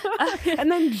 And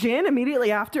then Jin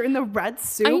immediately after in the red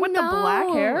suit with the black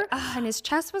hair. And his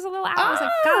chest was a little out. I was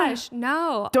like, gosh,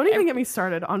 no. Don't even get me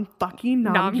started on fucking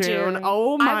Namjoon.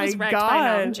 Oh my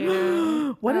God.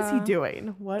 What is he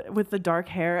doing? What with the dark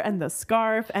hair and the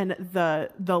scarf and the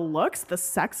looks, the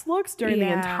sex looks during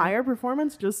the entire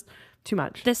performance? Just too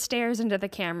much. The stares into the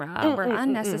camera were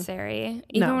unnecessary.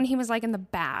 Even when he was like in the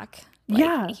back.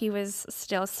 Like, he was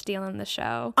still stealing the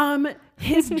show.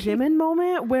 His Jimin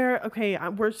moment where,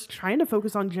 we're trying to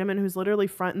focus on Jimin, who's literally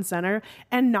front and center,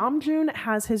 and Namjoon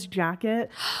has his jacket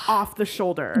off the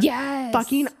shoulder. Yes.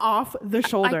 Fucking off the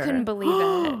shoulder. I couldn't believe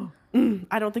it.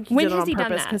 I don't think he did it on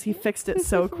purpose because he fixed it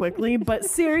so quickly. But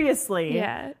seriously,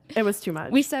 it was too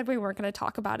much. We said we weren't going to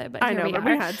talk about it, but I know, we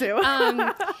had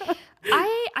to.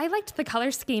 I liked the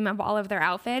color scheme of all of their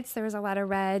outfits. There was a lot of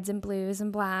reds and blues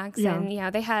and blacks, and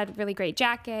they had really great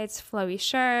jackets, flowy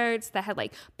shirts that had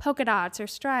like polka dots or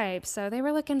stripes. So they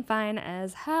were looking fine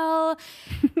as hell.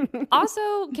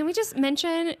 Also, can we just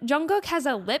mention Jungkook has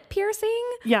a lip piercing?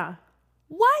 Yeah.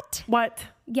 What? I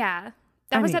Yeah.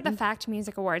 That was mean, at the Fact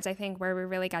Music Awards, I think, where we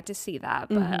really got to see that.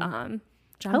 But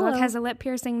Jungkook has a lip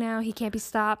piercing now. He can't be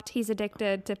stopped. He's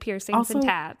addicted to piercings and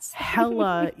tats.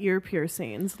 Hella ear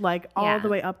piercings, like all the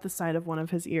way up the side of one of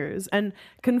his ears. And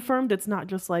confirmed it's not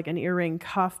just like an earring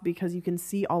cuff because you can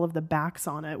see all of the backs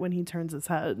on it when he turns his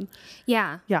head.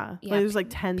 Yeah. Like, there's like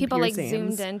 10 people piercings. Like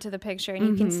zoomed into the picture and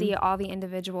you can see all the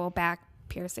individual back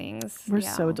piercings. We're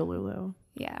so Delulu.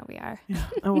 Yeah, we are. Yeah.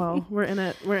 Oh, well, we're in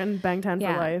it. We're in Bangtan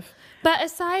for life. But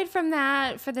aside from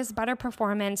that, for this Butter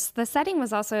performance, the setting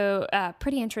was also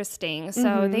pretty interesting.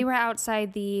 So they were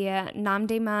outside the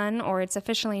Namdaemun, or it's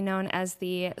officially known as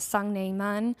the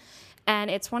Sangnaemun.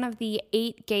 And it's one of the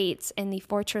 8 gates in the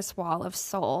fortress wall of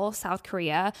Seoul, South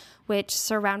Korea, which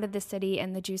surrounded the city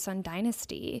in the Joseon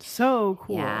dynasty. So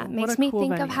cool. Yeah, makes me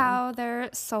think of how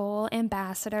they're Seoul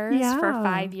ambassadors for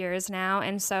 5 years now.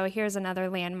 And so here's another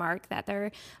landmark that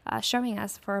they're showing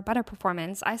us for a Butter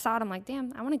performance. I saw it. I'm like,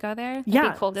 damn, I want to go there. It'd be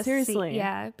cool to see.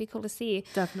 Yeah, it'd be cool to see.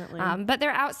 Definitely. But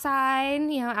they're outside,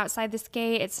 outside this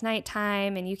gate. It's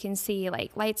nighttime and you can see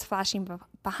like lights flashing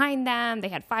behind them. They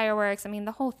had fireworks. I mean,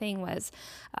 the whole thing was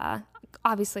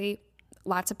obviously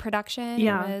lots of production.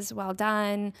 It was well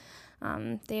done.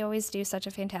 They always do such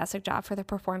a fantastic job for their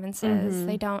performances.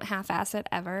 They don't half-ass it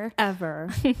ever.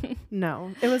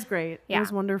 No, it was great. It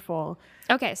was wonderful.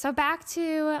 Okay, so back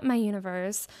to My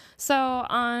Universe. So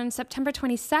on September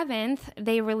 27th,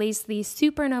 they released the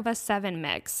Supernova 7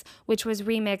 mix, which was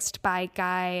remixed by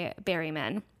Guy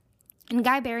Berryman. And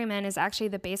Guy Berryman is actually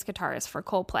the bass guitarist for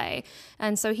Coldplay.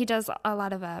 And so he does a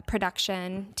lot of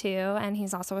production too. And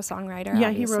he's also a songwriter. Yeah,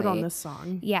 obviously. He wrote on this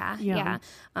song. Yeah.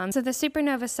 So the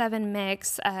Supernova 7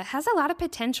 mix has a lot of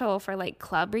potential for like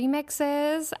club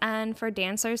remixes and for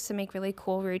dancers to make really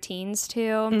cool routines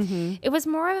too. It was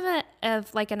more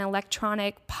of like an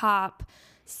electronic pop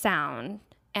sound.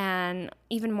 and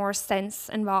even more synths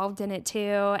involved in it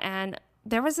too. And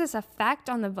there was this effect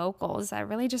on the vocals that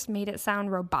really just made it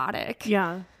sound robotic.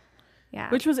 Yeah. Yeah.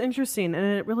 Which was interesting, and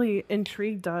it really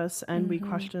intrigued us, and we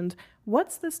questioned,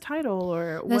 what's this title,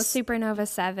 or The what's Supernova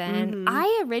 7.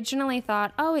 I originally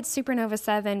thought, oh, it's Supernova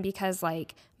 7 because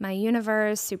like My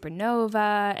Universe,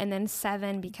 Supernova, and then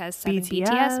 7 because 7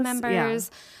 BTS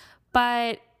members.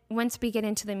 But once we get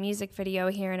into the music video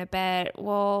here in a bit,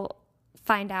 we'll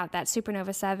find out that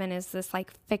Supernova 7 is this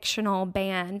like fictional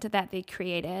band that they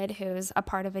created who's a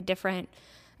part of a different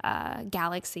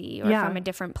galaxy or from a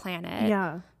different planet.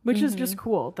 Yeah, which is just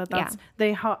cool that's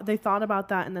they thought about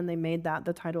that, and then they made that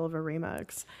the title of a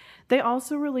remix. They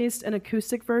also released an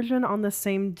acoustic version on the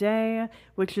same day,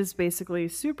 which is basically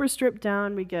super stripped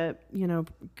down. We get,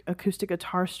 acoustic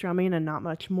guitar strumming and not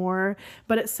much more,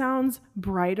 but it sounds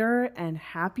brighter and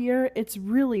happier. It's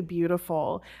really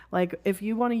beautiful. Like, if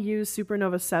you want to use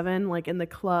Supernova 7 like in the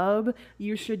club,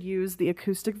 you should use the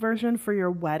acoustic version for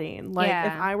your wedding. Like,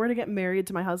 if I were to get married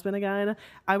to my husband again,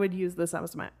 I would use this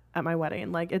at my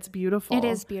wedding. Like, it's beautiful. It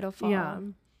is beautiful. Yeah.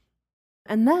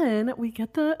 And then we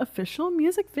get the official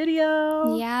music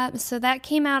video. Yeah, so that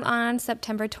came out on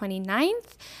September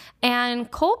 29th.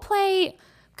 And Coldplay,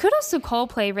 kudos to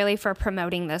Coldplay really for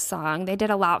promoting this song. They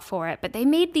did a lot for it, but they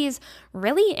made these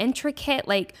really intricate,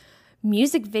 like,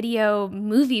 music video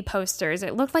movie posters.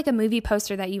 It looked like a movie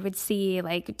poster that you would see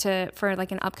for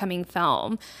an upcoming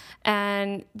film.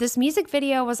 And this music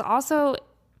video was also...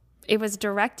 It was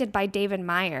directed by David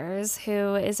Myers,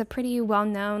 who is a pretty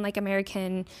well-known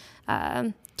American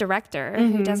director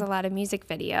who does a lot of music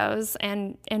videos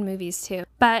and movies too.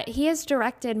 But he has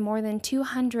directed more than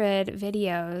 200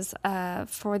 videos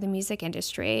for the music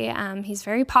industry. He's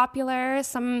very popular.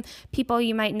 Some people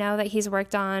you might know that he's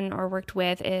worked on or worked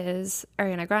with is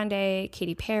Ariana Grande,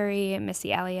 Katy Perry,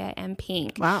 Missy Elliott, and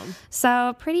Pink. Wow.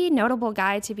 So pretty notable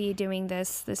guy to be doing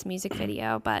this music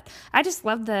video. But I just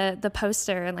love the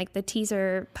poster and the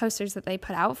teaser posters that they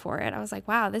put out for it. I was like,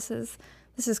 wow, this is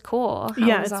cool.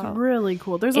 Yeah, it's really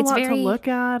cool. There's a lot to look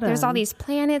at. There's all these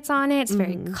planets on it. It's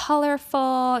very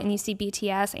colorful, and you see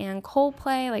BTS and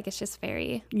Coldplay. It's just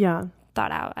very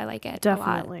thought out. I like it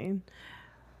definitely. a lot.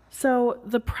 So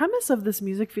the premise of this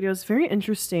music video is very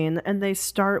interesting, and they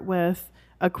start with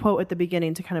a quote at the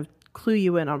beginning to kind of clue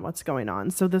you in on what's going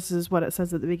on. So this is what it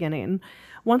says at the beginning.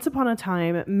 Once upon a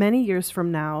time, many years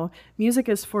from now, music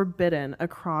is forbidden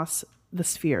across the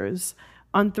spheres.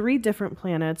 On 3 different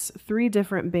planets, 3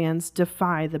 different bands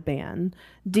defy the ban.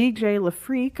 DJ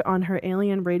LaFreak on her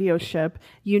alien radio ship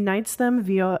unites them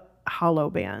via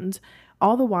holoband.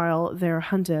 All the while, they're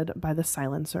hunted by the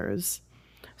silencers.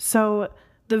 So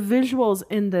the visuals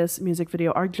in this music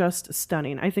video are just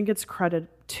stunning. I think it's credit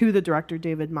to the director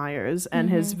David Myers and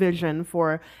his vision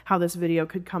for how this video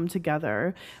could come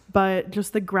together. But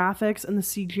just the graphics and the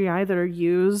CGI that are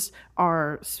used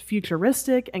are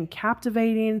futuristic and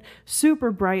captivating,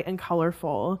 super bright and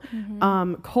colorful.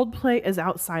 Coldplay is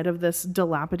outside of this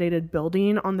dilapidated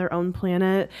building on their own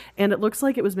planet, and it looks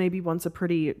like it was maybe once a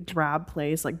pretty drab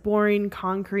place, boring,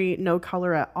 concrete, no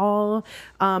color at all.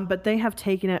 But they have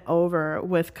taken it over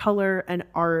with color and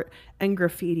art and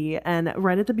graffiti. And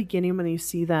right at the beginning, when you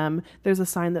see them, there's a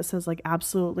sign that says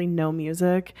absolutely no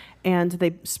music, and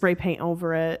they spray paint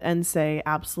over it and say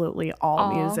absolutely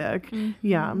all music.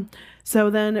 Yeah. So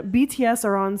then BTS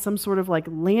are on some sort of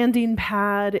landing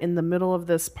pad in the middle of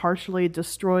this partially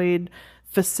destroyed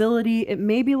facility. It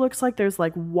maybe looks like there's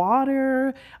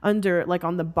water under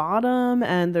on the bottom,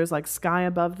 and there's sky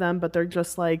above them, but they're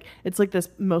just it's this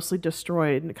mostly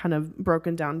destroyed, kind of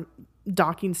broken down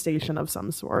docking station of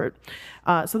some sort.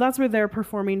 So that's where they're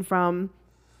performing from.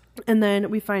 And then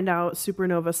we find out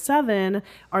Supernova 7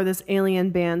 are this alien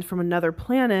band from another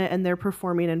planet, and they're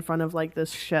performing in front of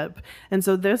this ship. And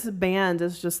so this band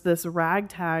is just this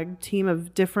ragtag team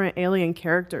of different alien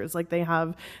characters. They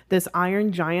have this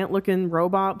Iron Giant looking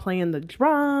robot playing the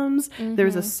drums.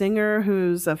 There's a singer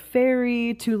who's a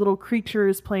fairy, 2 little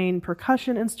creatures playing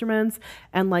percussion instruments,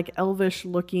 and elvish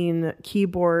looking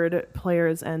keyboard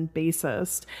players and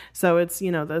bassist. So it's,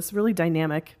 this really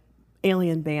dynamic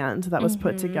alien band that was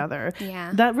put together.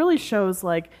 Yeah. That really shows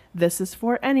this is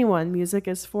for anyone. Music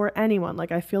is for anyone.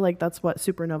 I feel that's what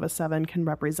Supernova 7 can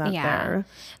represent there.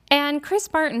 And Chris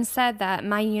Martin said that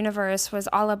My Universe was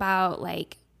all about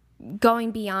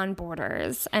going beyond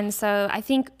borders. And so I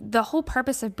think the whole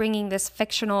purpose of bringing this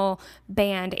fictional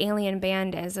band, alien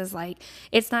band is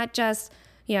it's not just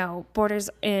borders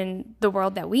in the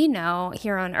world that we know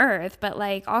here on Earth, but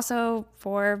also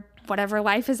for whatever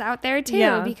life is out there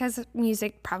too, because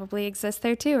music probably exists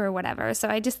there too or whatever. So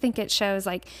I just think it shows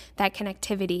like that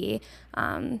connectivity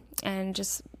and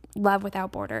just love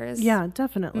without borders. Yeah,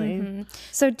 definitely.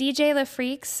 So DJ Le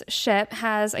Freak's ship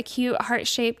has a cute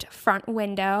heart-shaped front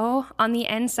window. On the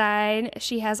inside,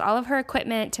 she has all of her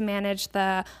equipment to manage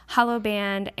the hollow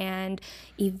band and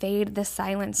evade the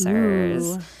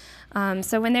silencers.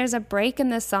 So when there's a break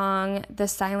in the song, the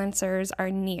silencers are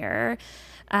near,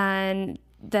 and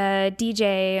the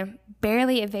DJ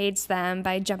barely evades them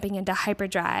by jumping into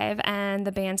hyperdrive, and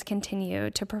the bands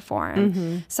continue to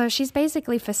perform. So she's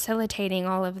basically facilitating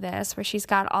all of this, where she's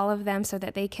got all of them so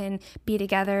that they can be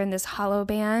together in this hollow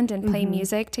band and play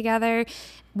music together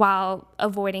while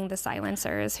avoiding the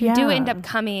silencers, who do end up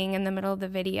coming in the middle of the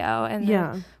video.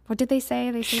 And what did they say?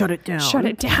 They say, shut it down. Shut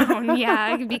it down.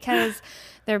 Yeah, because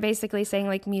they're basically saying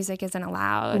like music isn't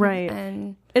allowed. Right.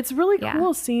 And it's really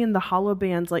cool seeing the hollow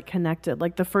bands like connected.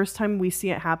 Like the first time we see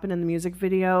it happen in the music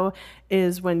video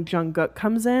is when Jungkook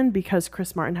comes in, because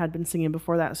Chris Martin had been singing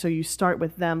before that. So you start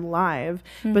with them live,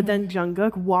 but then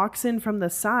Jungkook walks in from the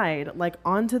side, like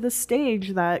onto the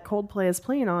stage that Coldplay is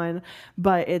playing on,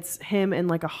 but it's him in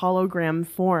like a hologram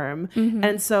form.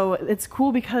 And so it's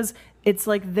cool because it's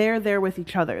like they're there with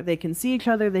each other. They can see each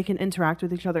other, they can interact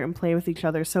with each other and play with each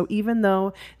other. So even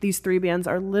though these three bands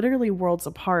are literally worlds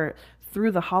apart,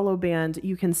 through the hollow band,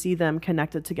 you can see them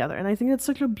connected together. And I think it's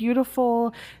such a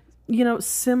beautiful, you know,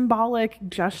 symbolic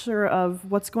gesture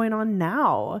of what's going on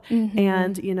now.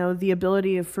 And, you know, the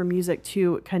ability for music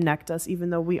to connect us, even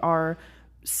though we are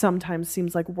sometimes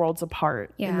seems like worlds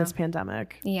apart in this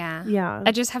pandemic. Yeah.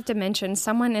 I just have to mention,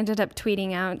 someone ended up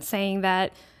tweeting out saying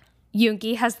that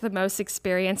Yoongi has the most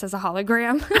experience as a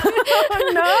hologram.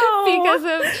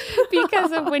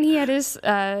 because of when he had his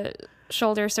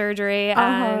shoulder surgery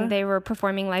and they were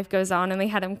performing Life Goes On, and they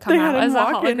had him come out as a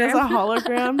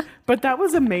hologram. But that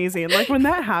was amazing. Like when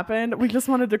that happened, we just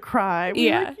wanted to cry.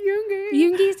 We were like,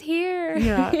 Yoongi's here.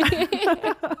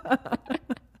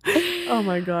 Oh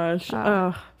my gosh.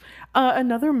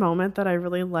 Another moment that I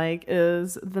really like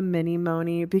is the mini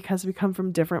Moni, because we come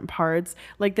from different parts.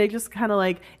 Like they just kind of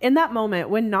like, in that moment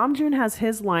when Namjoon has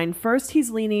his line, first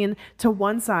he's leaning to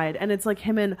one side and it's like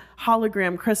him and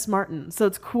hologram Chris Martin. So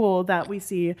it's cool that we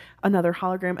see another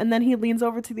hologram, and then he leans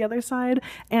over to the other side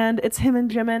and it's him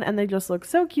and Jimin, and they just look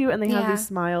so cute and they have these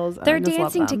smiles. They're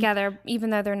dancing together even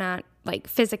though they're not like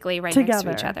physically right next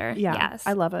to each other. Yes.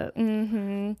 I love it.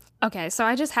 Okay, so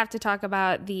I just have to talk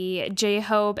about the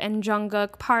J-Hope and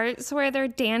Jungkook parts where they're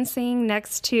dancing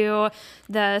next to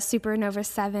the Supernova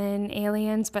 7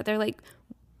 aliens, but they're like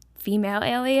female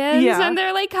aliens and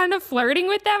they're like kind of flirting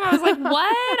with them. I was like,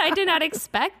 what? I did not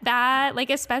expect that. Like,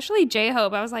 especially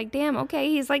J-Hope. I was like, damn, okay,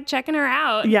 he's like checking her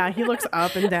out. Yeah, he looks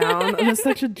up and down. It's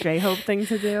such a J-Hope thing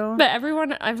to do. But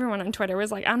everyone on Twitter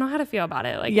was like, I don't know how to feel about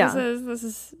it. Like, this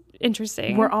is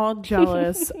interesting. We're all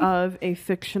jealous of a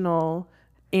fictional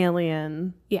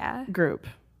alien group.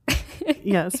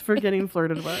 Yes, for getting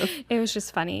flirted with. It was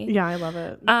just funny. Yeah, I love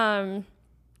it.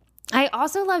 I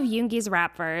also love Yoongi's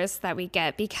rap verse that we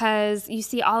get, because you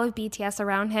see all of BTS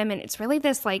around him and it's really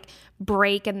this like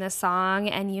break in the song,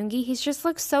 and Yoongi, he just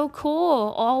looks so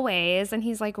cool always, and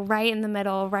he's like right in the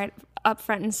middle, right up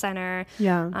front and center.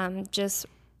 Just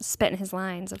spitting his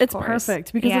lines, of course. It's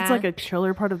perfect because it's like a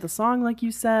chiller part of the song, like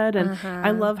you said, and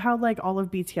I love how like all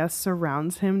of BTS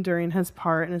surrounds him during his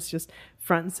part, and it's just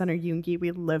front and center Yoongi.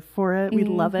 We live for it. We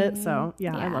love it. So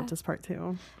I loved his part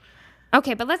too.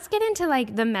 Okay, but let's get into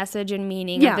like the message and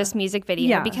meaning of this music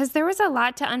video, because there was a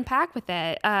lot to unpack with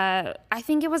it. I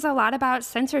think it was a lot about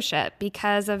censorship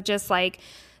because of just like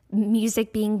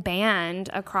music being banned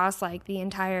across like the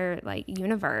entire like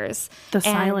universe. The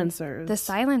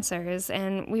silencers.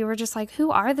 And we were just like,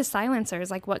 who are the silencers?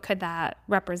 Like, what could that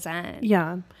represent?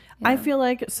 Yeah. I feel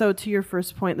like, so to your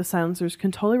first point, the silencers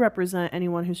can totally represent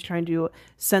anyone who's trying to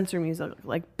censor music,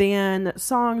 like ban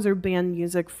songs or ban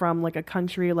music from like a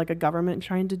country, like a government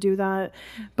trying to do that.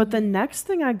 But the next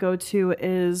thing I go to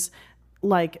is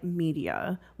like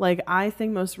media. Like I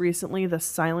think most recently the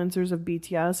silencers of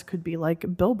BTS could be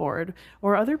like Billboard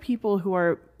or other people who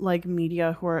are like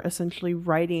media, who are essentially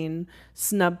writing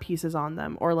snub pieces on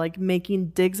them or like making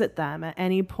digs at them at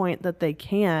any point that they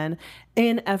can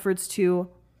in efforts to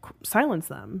silence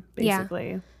them,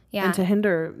 basically. And to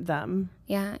hinder them.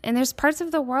 And there's parts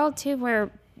of the world too where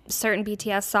certain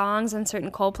BTS songs and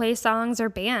certain Coldplay songs are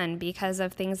banned because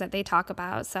of things that they talk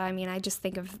about. So I mean, I just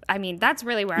think of, I mean, that's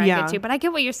really where I get to, but I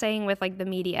get what you're saying with like the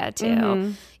media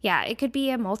too. Yeah, it could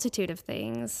be a multitude of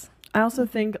things. I also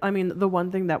think, I mean, the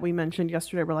one thing that we mentioned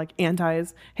yesterday were like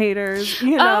antis, haters,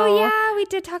 you know. Oh, yeah, we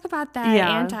did talk about that.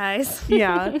 Yeah. Antis.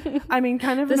 Yeah. I mean,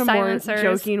 kind of The in a silencers.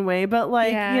 more joking way, but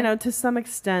like, Yeah. you know, to some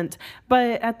extent.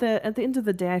 But at the end of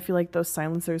the day, I feel like those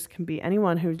silencers can be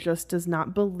anyone who just does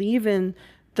not believe in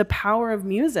the power of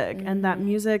music and that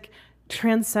music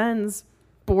transcends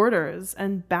borders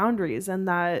and boundaries, and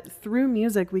that through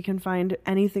music we can find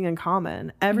anything in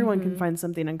common. Everyone can find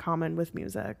something in common with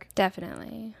music.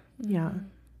 Definitely. Yeah.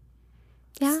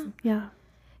 Yeah.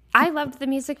 I loved the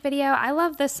music video. I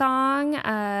love the song.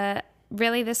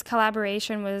 Really, this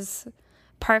collaboration was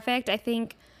perfect. I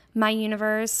think My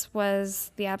Universe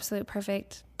was the absolute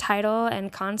perfect title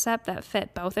and concept that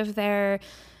fit both of their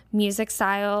music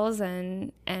styles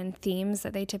and themes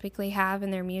that they typically have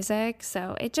in their music.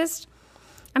 So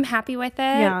I'm happy with it.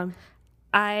 Yeah.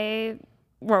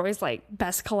 We're always like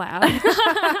best collab.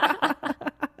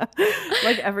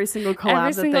 Like every single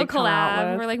collab that they come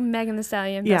out with. We're like Megan Thee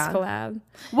Stallion best collab.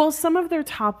 Well, some of their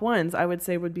top ones I would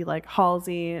say would be like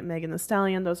Halsey, Megan Thee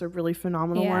Stallion. Those are really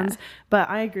phenomenal ones. But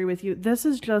I agree with you. This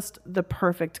is just the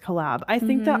perfect collab. I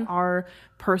think that our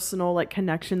personal like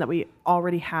connection that we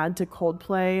already had to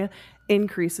Coldplay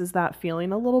increases that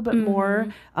feeling a little bit more.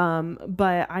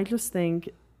 But I just think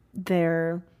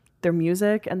their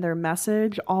music and their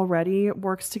message already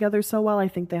works together so well. I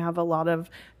think they have a lot of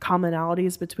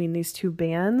commonalities between these two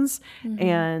bands,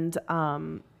 and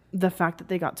the fact that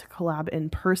they got to collab in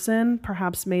person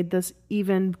perhaps made this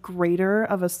even greater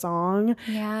of a song.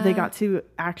 Yeah. They got to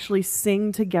actually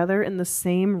sing together in the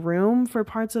same room for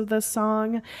parts of this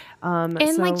song.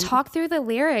 And like talk through the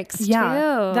lyrics too.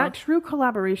 That true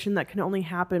collaboration that can only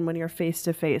happen when you're face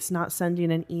to face, not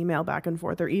sending an email back and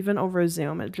forth or even over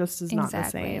Zoom. It just is not the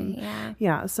same.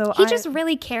 Yeah. So he just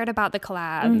really cared about the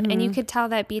collab, and you could tell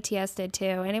that BTS did too.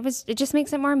 And it just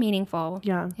makes it more meaningful.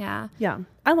 Yeah.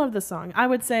 I love this song. I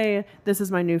would say this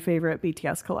is my new favorite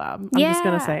BTS collab. I'm just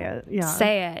gonna say it. Yeah.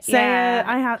 Say it.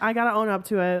 I gotta own up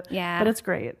to it. Yeah. But it's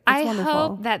great. It's I wonderful.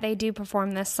 hope that they do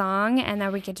perform this song and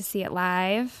that we get to see it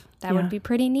live. That would be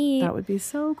pretty neat. That would be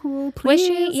so cool.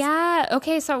 Please.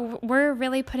 Okay, so we're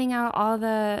really putting out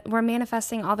we're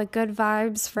manifesting all the good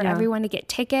vibes for everyone to get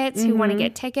tickets who want to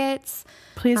get tickets.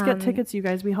 Please get tickets, you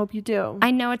guys. We hope you do. I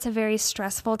know it's a very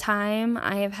stressful time.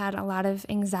 I have had a lot of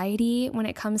anxiety when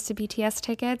it comes to BTS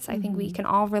tickets. I think we can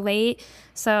all relate.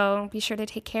 So be sure to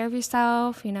take care of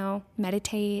yourself,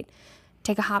 meditate,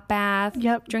 take a hot bath,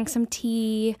 drink some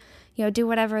tea, do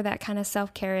whatever that kind of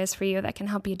self-care is for you that can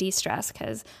help you de-stress,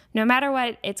 because no matter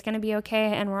what, it's going to be okay,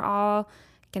 and we're all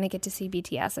going to get to see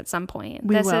BTS at some point.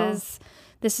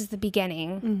 This is the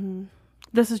beginning.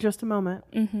 This is just a moment.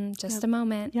 Just a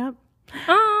moment. Yep.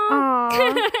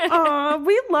 Aww.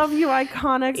 We love you,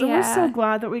 Iconics, and we're so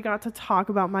glad that we got to talk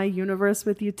about My Universe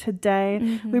with you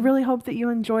today. We really hope that you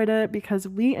enjoyed it, because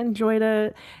we enjoyed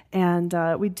it, and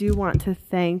we do want to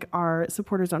thank our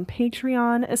supporters on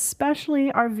Patreon,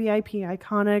 especially our VIP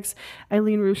Iconics: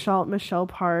 Eileen Ruschalt, Michelle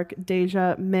Park,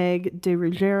 Deja, Meg De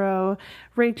Ruggiero,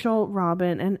 Rachel,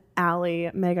 Robin, and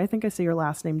Allie. Meg, I think I say your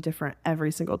last name different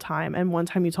every single time, and one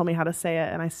time you told me how to say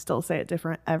it, and I still say it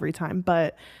different every time,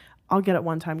 but I'll get it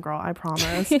one time, girl. I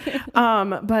promise.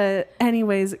 But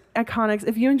anyways, Iconics,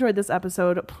 if you enjoyed this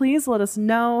episode, please let us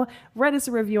know. Write us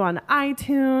a review on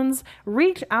iTunes.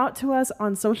 Reach out to us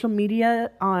on social media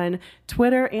on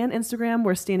Twitter and Instagram.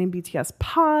 We're Standing BTS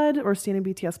Pod or Standing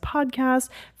BTS Podcast.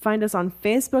 Find us on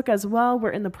Facebook as well.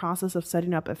 We're in the process of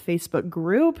setting up a Facebook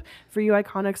group for you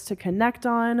Iconics to connect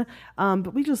on.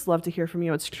 But we just love to hear from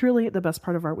you. It's truly the best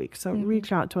part of our week. So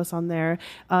reach out to us on there.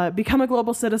 Become a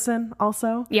global citizen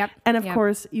also. Yep. And of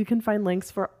course, you can find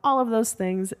links for all of those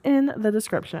things in the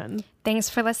description. Thanks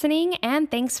for listening,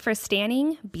 and thanks for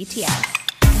standing BTS.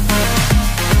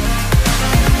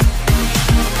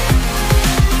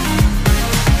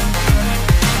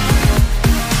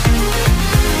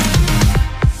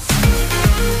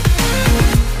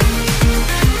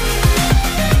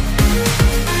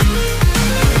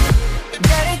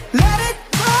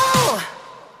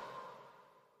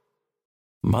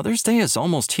 Mother's Day is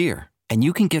almost here, and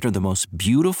you can get her the most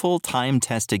beautiful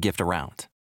time-tested gift around.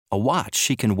 A watch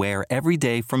she can wear every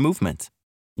day from Movement.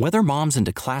 Whether mom's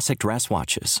into classic dress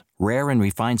watches, rare and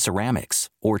refined ceramics,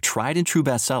 or tried and true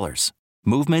bestsellers,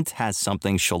 Movement has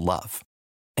something she'll love.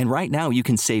 And right now you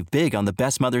can save big on the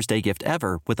best Mother's Day gift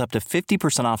ever with up to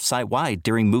 50% off site-wide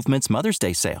during Movement's Mother's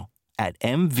Day sale at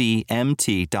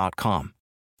MVMT.com.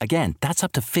 Again, that's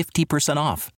up to 50%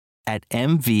 off at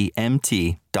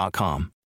MVMT.com.